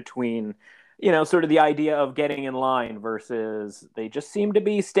difference between, sort of the idea of getting in line versus they just seem to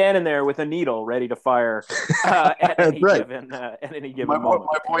be standing there with a needle ready to fire at any right. given moment.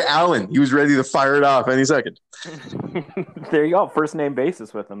 My boy Alan, he was ready to fire it off any second. There you go, first name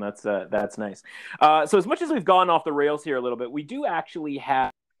basis with him. That's nice. So as much as we've gone off the rails here a little bit, we do actually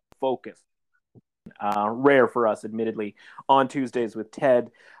have focus. Rare for us, admittedly, on Tuesdays with Ted.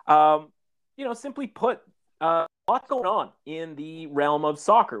 Simply put, a lot going on in the realm of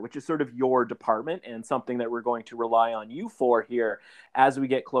soccer, which is sort of your department and something that we're going to rely on you for here as we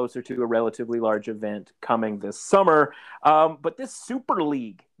get closer to a relatively large event coming this summer. But this Super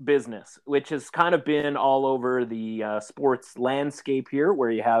League business, which has kind of been all over the sports landscape here,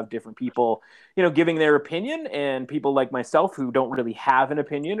 where you have different people, giving their opinion, and people like myself who don't really have an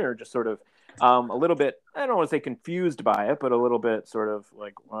opinion or just sort of a little bit, I don't want to say confused by it, but a little bit sort of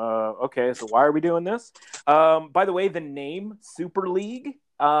like, okay, so why are we doing this? By the way, the name Super League,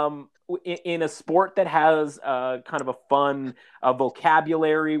 in a sport that has kind of a fun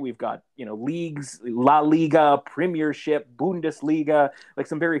vocabulary, we've got, leagues, La Liga, Premiership, Bundesliga, like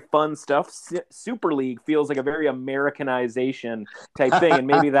some very fun stuff. Super League feels like a very Americanization type thing, and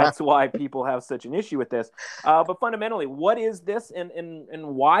maybe that's why people have such an issue with this. But fundamentally, what is this, and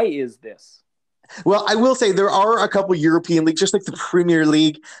why is this? Well, I will say there are a couple European leagues, just like the Premier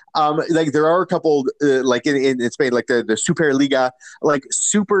League. Like there are a couple, like in Spain, like the Superliga. Like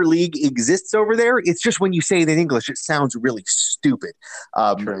Super League exists over there. It's just when you say it in English, it sounds really stupid.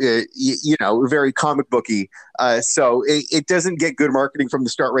 Very comic booky. So it doesn't get good marketing from the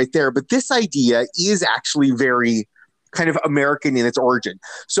start right there. But this idea is actually very kind of American in its origin.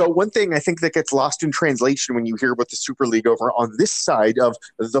 So one thing I think that gets lost in translation when you hear about the Super League over on this side of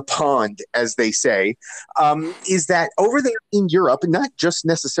the pond, as they say, is that over there in Europe, not just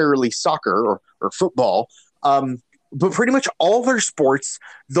necessarily soccer or football, but pretty much all their sports,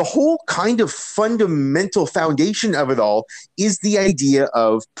 the whole kind of fundamental foundation of it all is the idea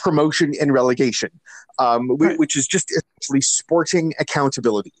of promotion and relegation, which is just essentially sporting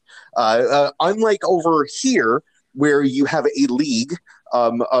accountability. Unlike over here, where you have a league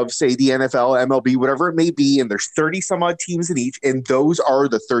of, say, the NFL, MLB, whatever it may be, and there's 30 some odd teams in each, and those are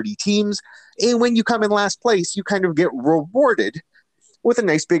the 30 teams. And when you come in last place, you kind of get rewarded with a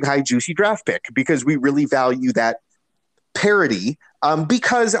nice big high juicy draft pick, because we really value that parity,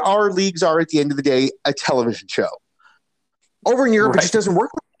 because our leagues are, at the end of the day, a television show. Over in Europe, It just doesn't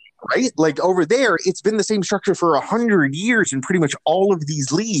work, right? Like over there, it's been the same structure for 100 years in pretty much all of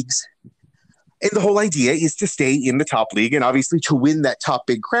these leagues. And the whole idea is to stay in the top league and obviously to win that top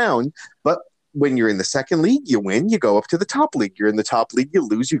big crown. But when you're in the second league, you win, you go up to the top league. You're in the top league, you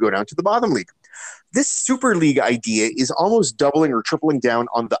lose, you go down to the bottom league. This Super League idea is almost doubling or tripling down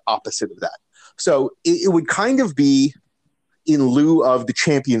on the opposite of that. So it would kind of be in lieu of the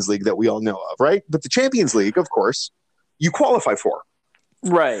Champions League that we all know of, right? But the Champions League, of course, you qualify for.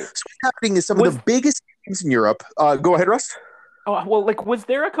 Right. So what's happening is some of the biggest teams in Europe. Go ahead, Russ. Oh, well, like, was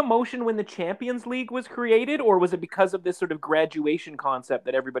there a commotion when the Champions League was created, or was it because of this sort of graduation concept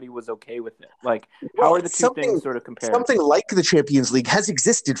that everybody was okay with it? Like, how are the two things sort of compared? Something like the Champions League has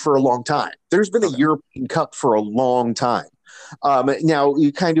existed for a long time. There's been a European Cup for a long time. Now,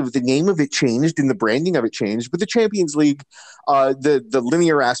 kind of the name of it changed and the branding of it changed, but the Champions League, the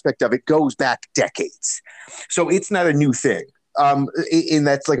linear aspect of it goes back decades. So it's not a new thing. And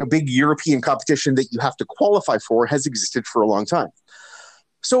that's like a big European competition that you have to qualify for, has existed for a long time.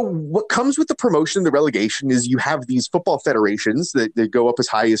 So what comes with the promotion and the relegation is you have these football federations that go up as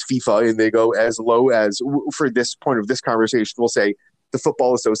high as FIFA, and they go as low as, for this point of this conversation, we'll say the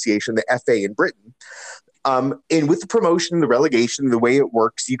Football Association, the FA in Britain. And with the promotion and the relegation, the way it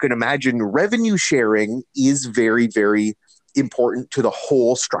works, you can imagine revenue sharing is very, very important to the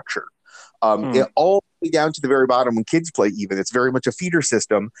whole structure. It all the way down to the very bottom when kids play, even. It's very much a feeder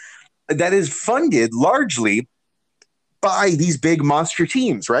system that is funded largely by these big monster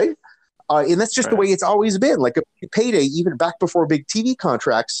teams, right? And that's just the way it's always been. Like a payday, even back before big TV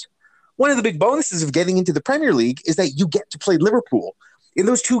contracts. One of the big bonuses of getting into the Premier League is that you get to play Liverpool. And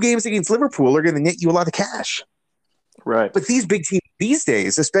those 2 games against Liverpool are going to net you a lot of cash. Right. But these big teams these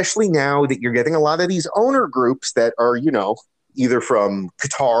days, especially now that you're getting a lot of these owner groups that are, either from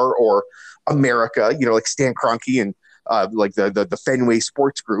Qatar or America, like Stan Kroenke and like the Fenway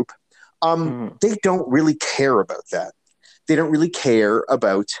Sports Group, they don't really care about that. They don't really care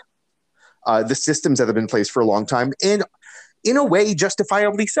about the systems that have been in place for a long time, and in a way,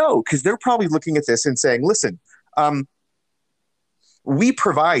 justifiably so, because they're probably looking at this and saying, listen, we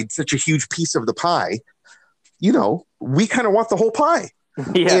provide such a huge piece of the pie, we kind of want the whole pie.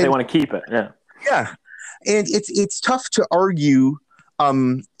 Yeah, they want to keep it. Yeah. Yeah. And it's tough to argue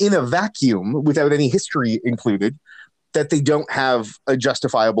in a vacuum without any history included that they don't have a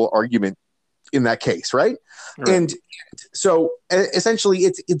justifiable argument in that case, right? And so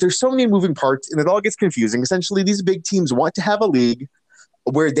essentially there's so many moving parts and it all gets confusing. Essentially, these big teams want to have a league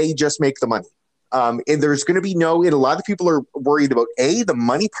where they just make the money. And there's going to be and a lot of people are worried about the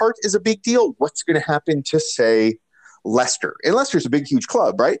money part is a big deal. What's going to happen to, say, Leicester? And Leicester's a big, huge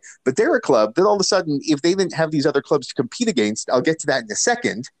club, right? But they're a club that all of a sudden, if they didn't have these other clubs to compete against, I'll get to that in a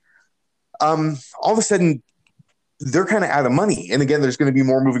second, all of a sudden, they're kind of out of money. And again, there's going to be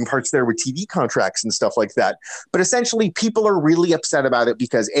more moving parts there with TV contracts and stuff like that. But essentially, people are really upset about it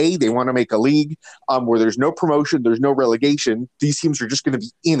because they want to make a league where there's no promotion, there's no relegation. These teams are just going to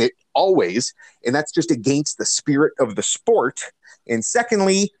be in it always. And that's just against the spirit of the sport. And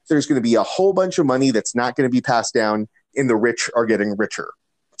secondly, there's going to be a whole bunch of money that's not going to be passed down and the rich are getting richer.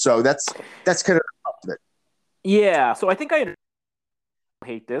 So that's kind of it. Yeah. So I think I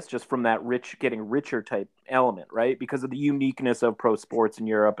hate this just from that rich getting richer type element, right? Because of the uniqueness of pro sports in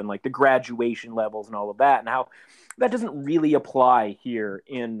Europe and like the graduation levels and all of that, and how that doesn't really apply here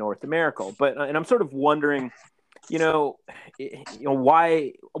in North America. And I'm sort of wondering,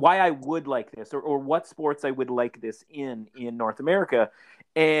 why I would like this, or what sports I would like this in North America.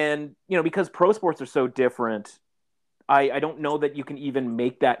 And because pro sports are so different, I don't know that you can even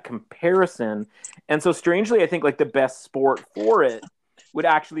make that comparison. And so strangely, I think like the best sport for it would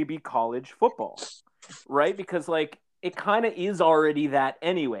actually be college football, right? Because like it kind of is already that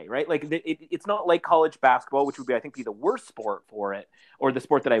anyway, right? Like it's not like college basketball, which would be, I think, be the worst sport for it, or the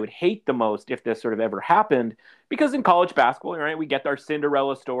sport that I would hate the most if this sort of ever happened. Because in college basketball, right, we get our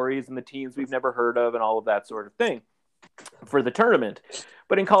Cinderella stories and the teams we've never heard of and all of that sort of thing for the tournament.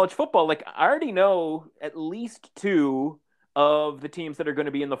 But in college football, like I already know at least 2 of the teams that are going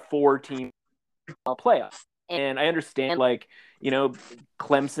to be in the 4-team playoff. And I understand, like,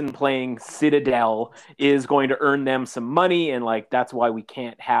 Clemson playing Citadel is going to earn them some money, and like that's why we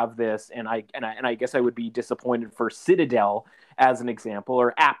can't have this. And I guess I would be disappointed for Citadel as an example,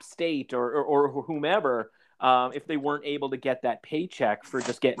 or App State, or whomever, if they weren't able to get that paycheck for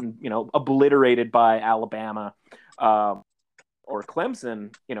just getting obliterated by Alabama or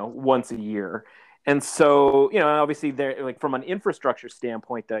Clemson, once a year. And so, obviously, there, like from an infrastructure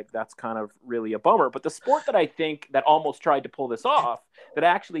standpoint, that's kind of really a bummer. But the sport that I think that almost tried to pull this off, that I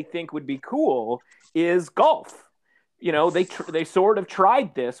actually think would be cool, is golf. They sort of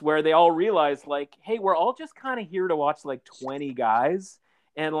tried this where they all realized, like, hey, we're all just kind of here to watch like 20 guys,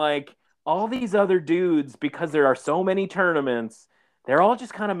 and like all these other dudes, because there are so many tournaments, they're all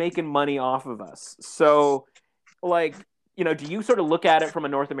just kind of making money off of us. So, like, do you sort of look at it from a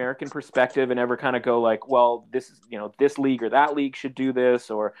North American perspective and ever kind of go like, well, this is, this league or that league should do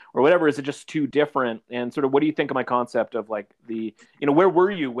this or whatever? Is it just too different? And sort of, what do you think of my concept of like where were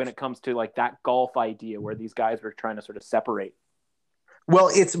you when it comes to like that golf idea where these guys were trying to sort of separate?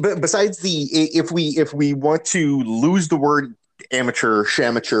 Well, it's besides if we want to lose the word amateur,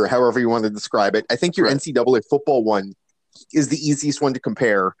 shamateur, however you want to describe it, I think your NCAA football one is the easiest one to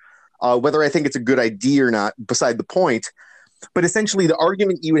compare. Whether I think it's a good idea or not, beside the point. But essentially, the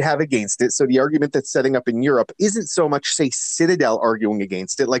argument you would have against it, so the argument that's setting up in Europe, isn't so much, say, Citadel arguing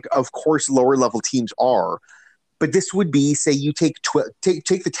against it. Like, of course, lower-level teams are. But this would be, say, you take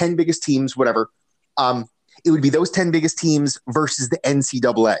the 10 biggest teams, whatever. It would be those 10 biggest teams versus the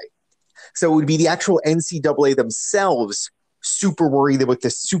NCAA. So it would be the actual NCAA themselves super worried about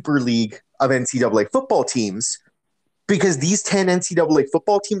the Super League of NCAA football teams, because these 10 NCAA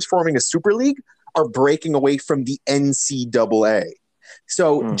football teams forming a Super League are breaking away from the NCAA.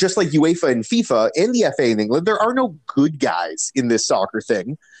 So just like UEFA and FIFA and the FA in England, there are no good guys in this soccer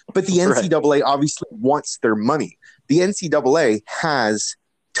thing, but the NCAA obviously wants their money. The NCAA has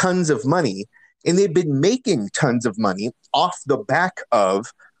tons of money, and they've been making tons of money off the back of,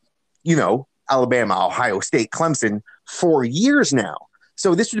 Alabama, Ohio State, Clemson for years now.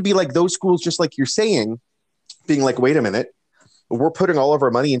 So this would be like those schools, just like you're saying, being like, wait a minute, we're putting all of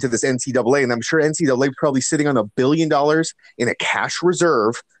our money into this NCAA, and I'm sure NCAA is probably sitting on $1 billion in a cash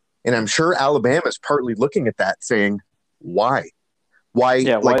reserve, and I'm sure Alabama is partly looking at that saying, why? Why?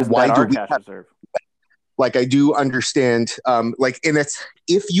 Yeah, like, why do we have, reserve? Like, I do understand, and that's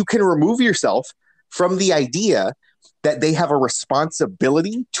if you can remove yourself from the idea that they have a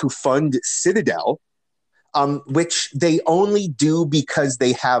responsibility to fund Citadel, which they only do because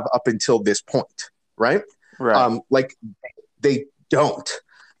they have up until this point, right? Right. Like, they don't,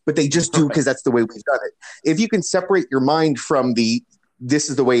 but they just do because that's the way we've done it. If you can separate your mind from this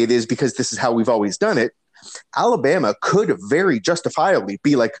is the way it is because this is how we've always done it, Alabama could very justifiably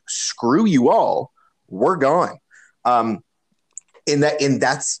be like, screw you all, we're gone. And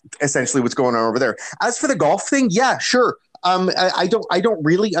that's essentially what's going on over there. As for the golf thing, yeah, sure. I don't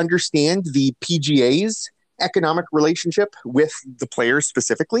really understand the PGA's economic relationship with the players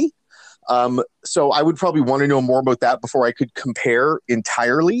specifically. So I would probably want to know more about that before I could compare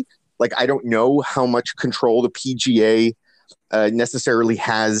entirely. Like, I don't know how much control the PGA necessarily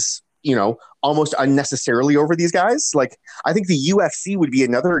has, almost unnecessarily over these guys. Like, I think the UFC would be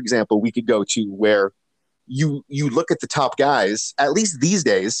another example we could go to where you look at the top guys, at least these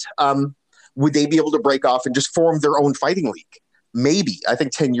days, would they be able to break off and just form their own fighting league? Maybe. I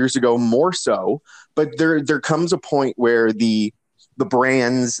think 10 years ago, more so. But there comes a point where the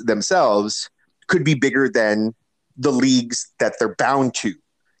brands themselves could be bigger than the leagues that they're bound to.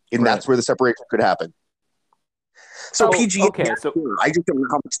 And that's where the separation could happen. So PGA, okay, so I just don't know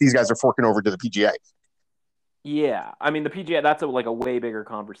how much these guys are forking over to the PGA. Yeah, I mean the PGA, that's a way bigger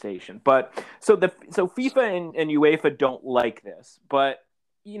conversation. But so FIFA and UEFA don't like this, but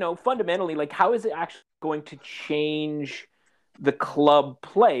fundamentally, like, how is it actually going to change the club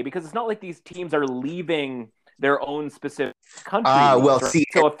play? Because it's not like these teams are leaving their own specific country.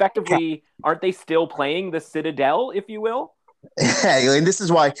 So effectively, aren't they still playing the Citadel, if you will? And this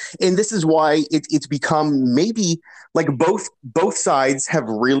is why it's become maybe like both sides have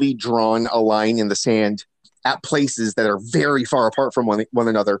really drawn a line in the sand at places that are very far apart from one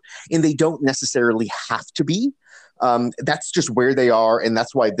another, and they don't necessarily have to be. That's just where they are, and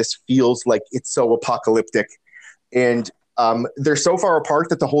that's why this feels like it's so apocalyptic. And they're so far apart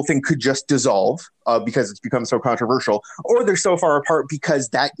that the whole thing could just dissolve because it's become so controversial, or they're so far apart because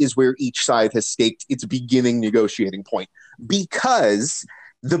that is where each side has staked its beginning negotiating point. Because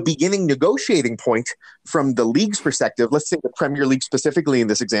the beginning negotiating point from the league's perspective, let's say the Premier League specifically in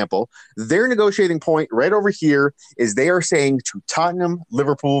this example, their negotiating point right over here is they are saying to Tottenham,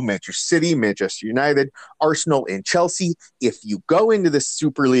 Liverpool, Manchester City, Manchester United, Arsenal, and Chelsea, if you go into the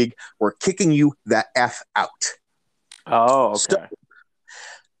Super League, we're kicking you the F out. Oh, okay. So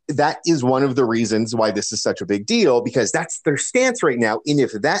that is one of the reasons why this is such a big deal, because that's their stance right now. And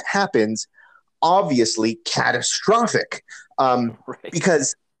if that happens, obviously catastrophic,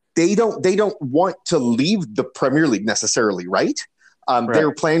 because they don't want to leave the Premier League necessarily, right?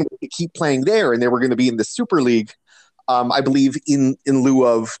 They're planning to keep playing there, and they were going to be in the Super League, I believe, in lieu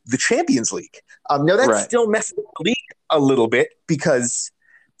of the Champions League. Now that still messes up the league a little bit, because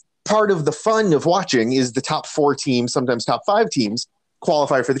part of the fun of watching is the top 4 teams, sometimes top 5 teams,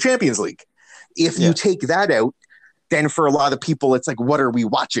 qualify for the Champions League. If you take that out, then for a lot of people, it's like, what are we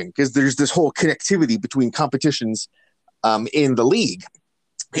watching? Because there's this whole connectivity between competitions in the league.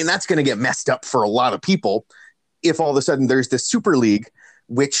 And that's going to get messed up for a lot of people if all of a sudden there's this Super League,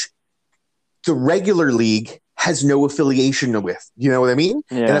 which the regular league has no affiliation with. You know what I mean?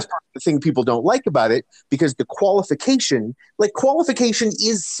 Yeah. And that's part of the thing people don't like about it, because the qualification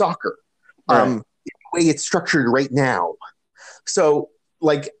is soccer, the way it's structured right now. So,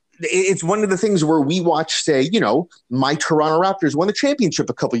 like, it's one of the things where we watch, say, my Toronto Raptors won the championship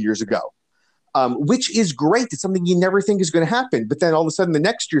a couple years ago, which is great. It's something you never think is going to happen. But then all of a sudden the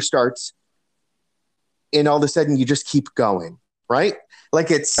next year starts, and all of a sudden you just keep going, right? Like,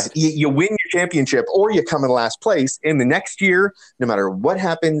 it's you win your championship or you come in last place. And the next year, no matter what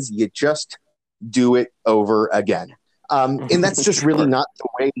happens, you just do it over again. And that's just really not the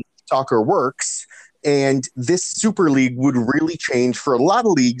way soccer works. And this Super League would really change for a lot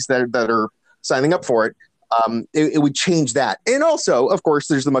of leagues that are signing up for it. It would change that. And also, of course,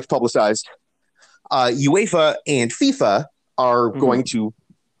 there's the much publicized UEFA and FIFA are going to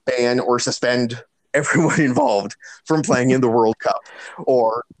ban or suspend everyone involved from playing in the World Cup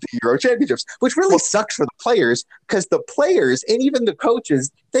or the Euro Championships, which really sucks for the players, because the players and even the coaches,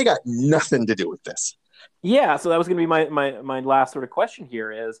 they got nothing to do with this. Yeah, so that was going to be my last sort of question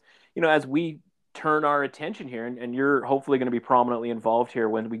here is, as we turn our attention here, and you're hopefully going to be prominently involved here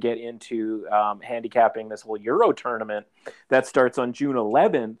when we get into handicapping this whole Euro tournament that starts on June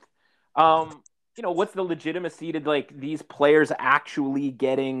 11th. What's the legitimacy to, like, these players actually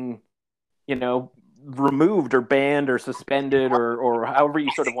getting, removed or banned or suspended or however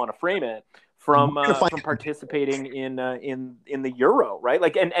you sort of want to frame it from participating in the Euro, right?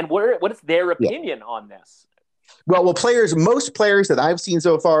 Like, and what is their opinion on this? Well, most players that I've seen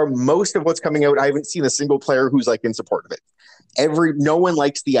so far, most of what's coming out, I haven't seen a single player who's like in support of it. No one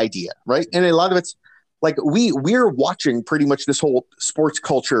likes the idea, right? And a lot of it's like we're watching pretty much this whole sports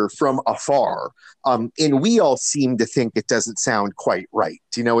culture from afar, and we all seem to think it doesn't sound quite right.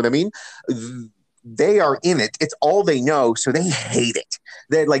 Do you know what I mean? They are in it. It's all they know, so they hate it.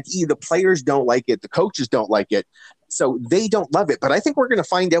 They like the players don't like it, the coaches don't like it, so they don't love it. But I think we're going to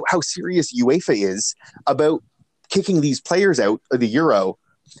find out how serious UEFA is about kicking these players out of the Euro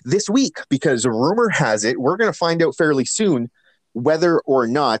this week, because rumor has it we're going to find out fairly soon whether or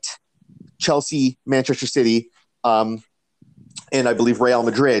not Chelsea, Manchester City, and I believe Real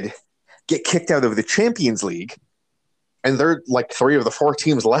Madrid get kicked out of the Champions League. And they're like 3 of the 4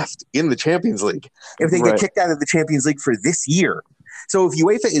 teams left in the Champions League. If they get kicked out of the Champions League for this year. So if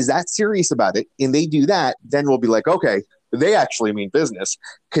UEFA is that serious about it and they do that, then we'll be like, okay, they actually mean business,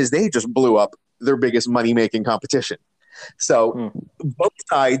 because they just blew up their biggest money-making competition. So both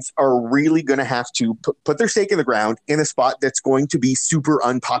sides are really going to have to put their stake in the ground in a spot that's going to be super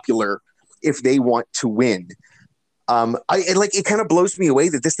unpopular if they want to win. It kind of blows me away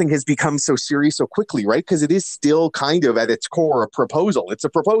that this thing has become so serious so quickly, right? Because it is still kind of at its core a proposal. It's a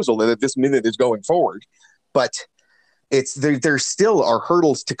proposal that at this minute is going forward, but there still are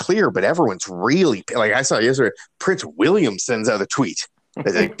hurdles to clear. But everyone's really, like I saw yesterday, Prince William sends out a tweet.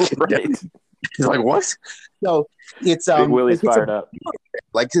 Right. He's like, what? So it's Big Willie's fired up.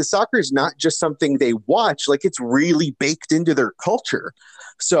 Like, soccer is not just something they watch; like it's really baked into their culture.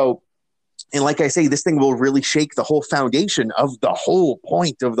 So, and like I say, this thing will really shake the whole foundation of the whole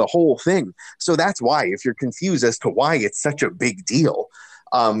point of the whole thing. So that's why, if you're confused as to why it's such a big deal,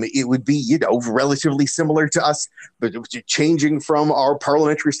 it would be, relatively similar to us, but changing from our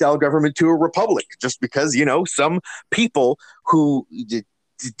parliamentary style government to a republic, just because, some people who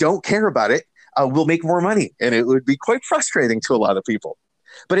don't care about it will make more money, and it would be quite frustrating to a lot of people.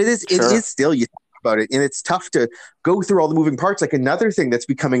 But it is still, you talk about it, and it's tough to go through all the moving parts. Like, another thing that's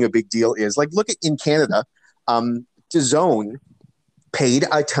becoming a big deal is, like, look at in Canada, DAZN paid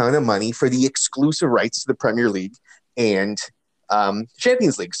a ton of money for the exclusive rights to the Premier League and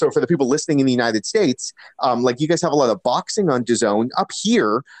Champions League. So for the people listening in the United States, like, you guys have a lot of boxing on DAZN. Up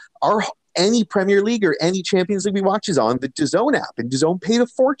here, any Premier League or any Champions League we watch is on the DAZN app, and DAZN paid a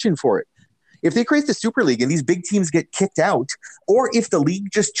fortune for it. If they create the Super League and these big teams get kicked out, or if the league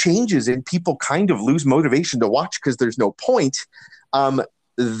just changes and people kind of lose motivation to watch because there's no point,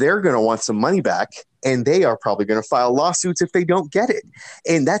 they're going to want some money back, and they are probably going to file lawsuits if they don't get it.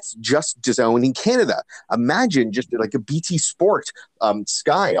 And that's just DAZN in Canada. Imagine just like a BT Sport,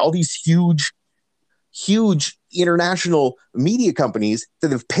 Sky, all these huge international media companies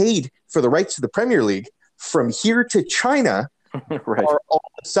that have paid for the rights to the Premier League from here to China right. are all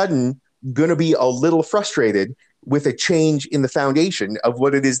of a sudden going to be a little frustrated with a change in the foundation of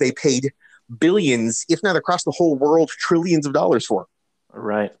what it is they paid billions, if not across the whole world, trillions of dollars for.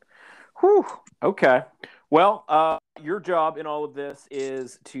 Right. Whew. Okay. Well, your job in all of this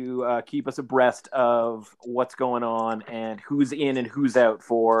is to keep us abreast of what's going on and who's in and who's out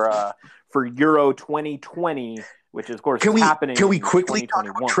for Euro 2020, which is, of course, happening. Can we quickly talk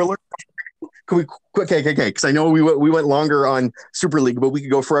about Triller? Okay, because I know we went longer on Super League, but we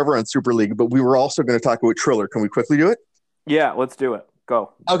could go forever on Super League. But we were also going to talk about Triller. Can we quickly do it? Yeah, let's do it.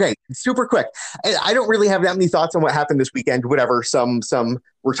 Go. Okay, super quick. I don't really have that many thoughts on what happened this weekend. Whatever, some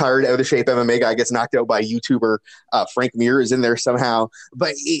retired out of shape MMA guy gets knocked out by a YouTuber. Frank Mir is in there somehow.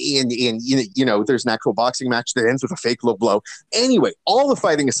 But there's an actual boxing match that ends with a fake low blow. Anyway, all the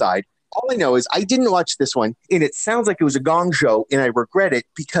fighting aside, all I know is I didn't watch this one, and it sounds like it was a gong show, and I regret it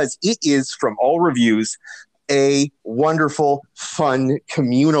because it is, from all reviews, a wonderful, fun,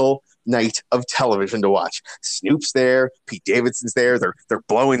 communal night of television to watch. Snoop's there, Pete Davidson's there. They're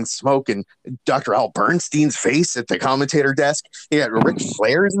blowing smoke in Dr. Al Bernstein's face at the commentator desk. You got Ric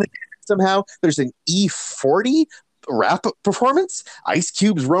Flair's in the somehow. There's an E40 rap performance. Ice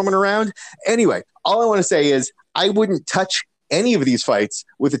Cube's roaming around. Anyway, all I want to say is I wouldn't touch any of these fights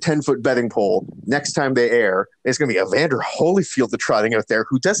with a 10-foot betting pole next time they air. There's going to be Evander Holyfield trotting out there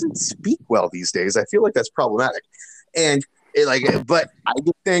who doesn't speak well these days. I feel like that's problematic. But I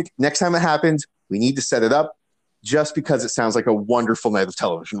just think next time it happens, we need to set it up just because it sounds like a wonderful night of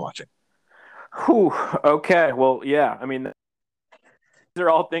television watching. Whew. Okay. Well, yeah. I mean, are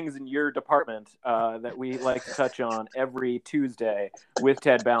all things in your department that we like to touch on every Tuesday with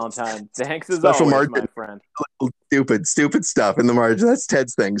Ted Ballantyne. Thanks as Special always, margin. my friend. Stupid stuff in the margin. That's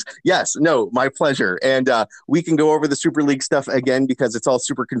Ted's things. Yes, no, my pleasure. And we can go over the Super League stuff again because it's all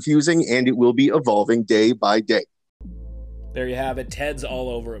super confusing and it will be evolving day by day. There you have it. Ted's all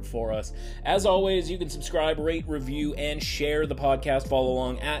over it for us. As always, you can subscribe, rate, review, and share the podcast. Follow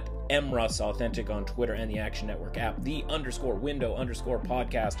along at MRussAuthentic on Twitter and the Action Network app, the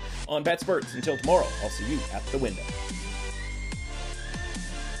 _window_podcast on BetSperts. Until tomorrow, I'll see you at the window.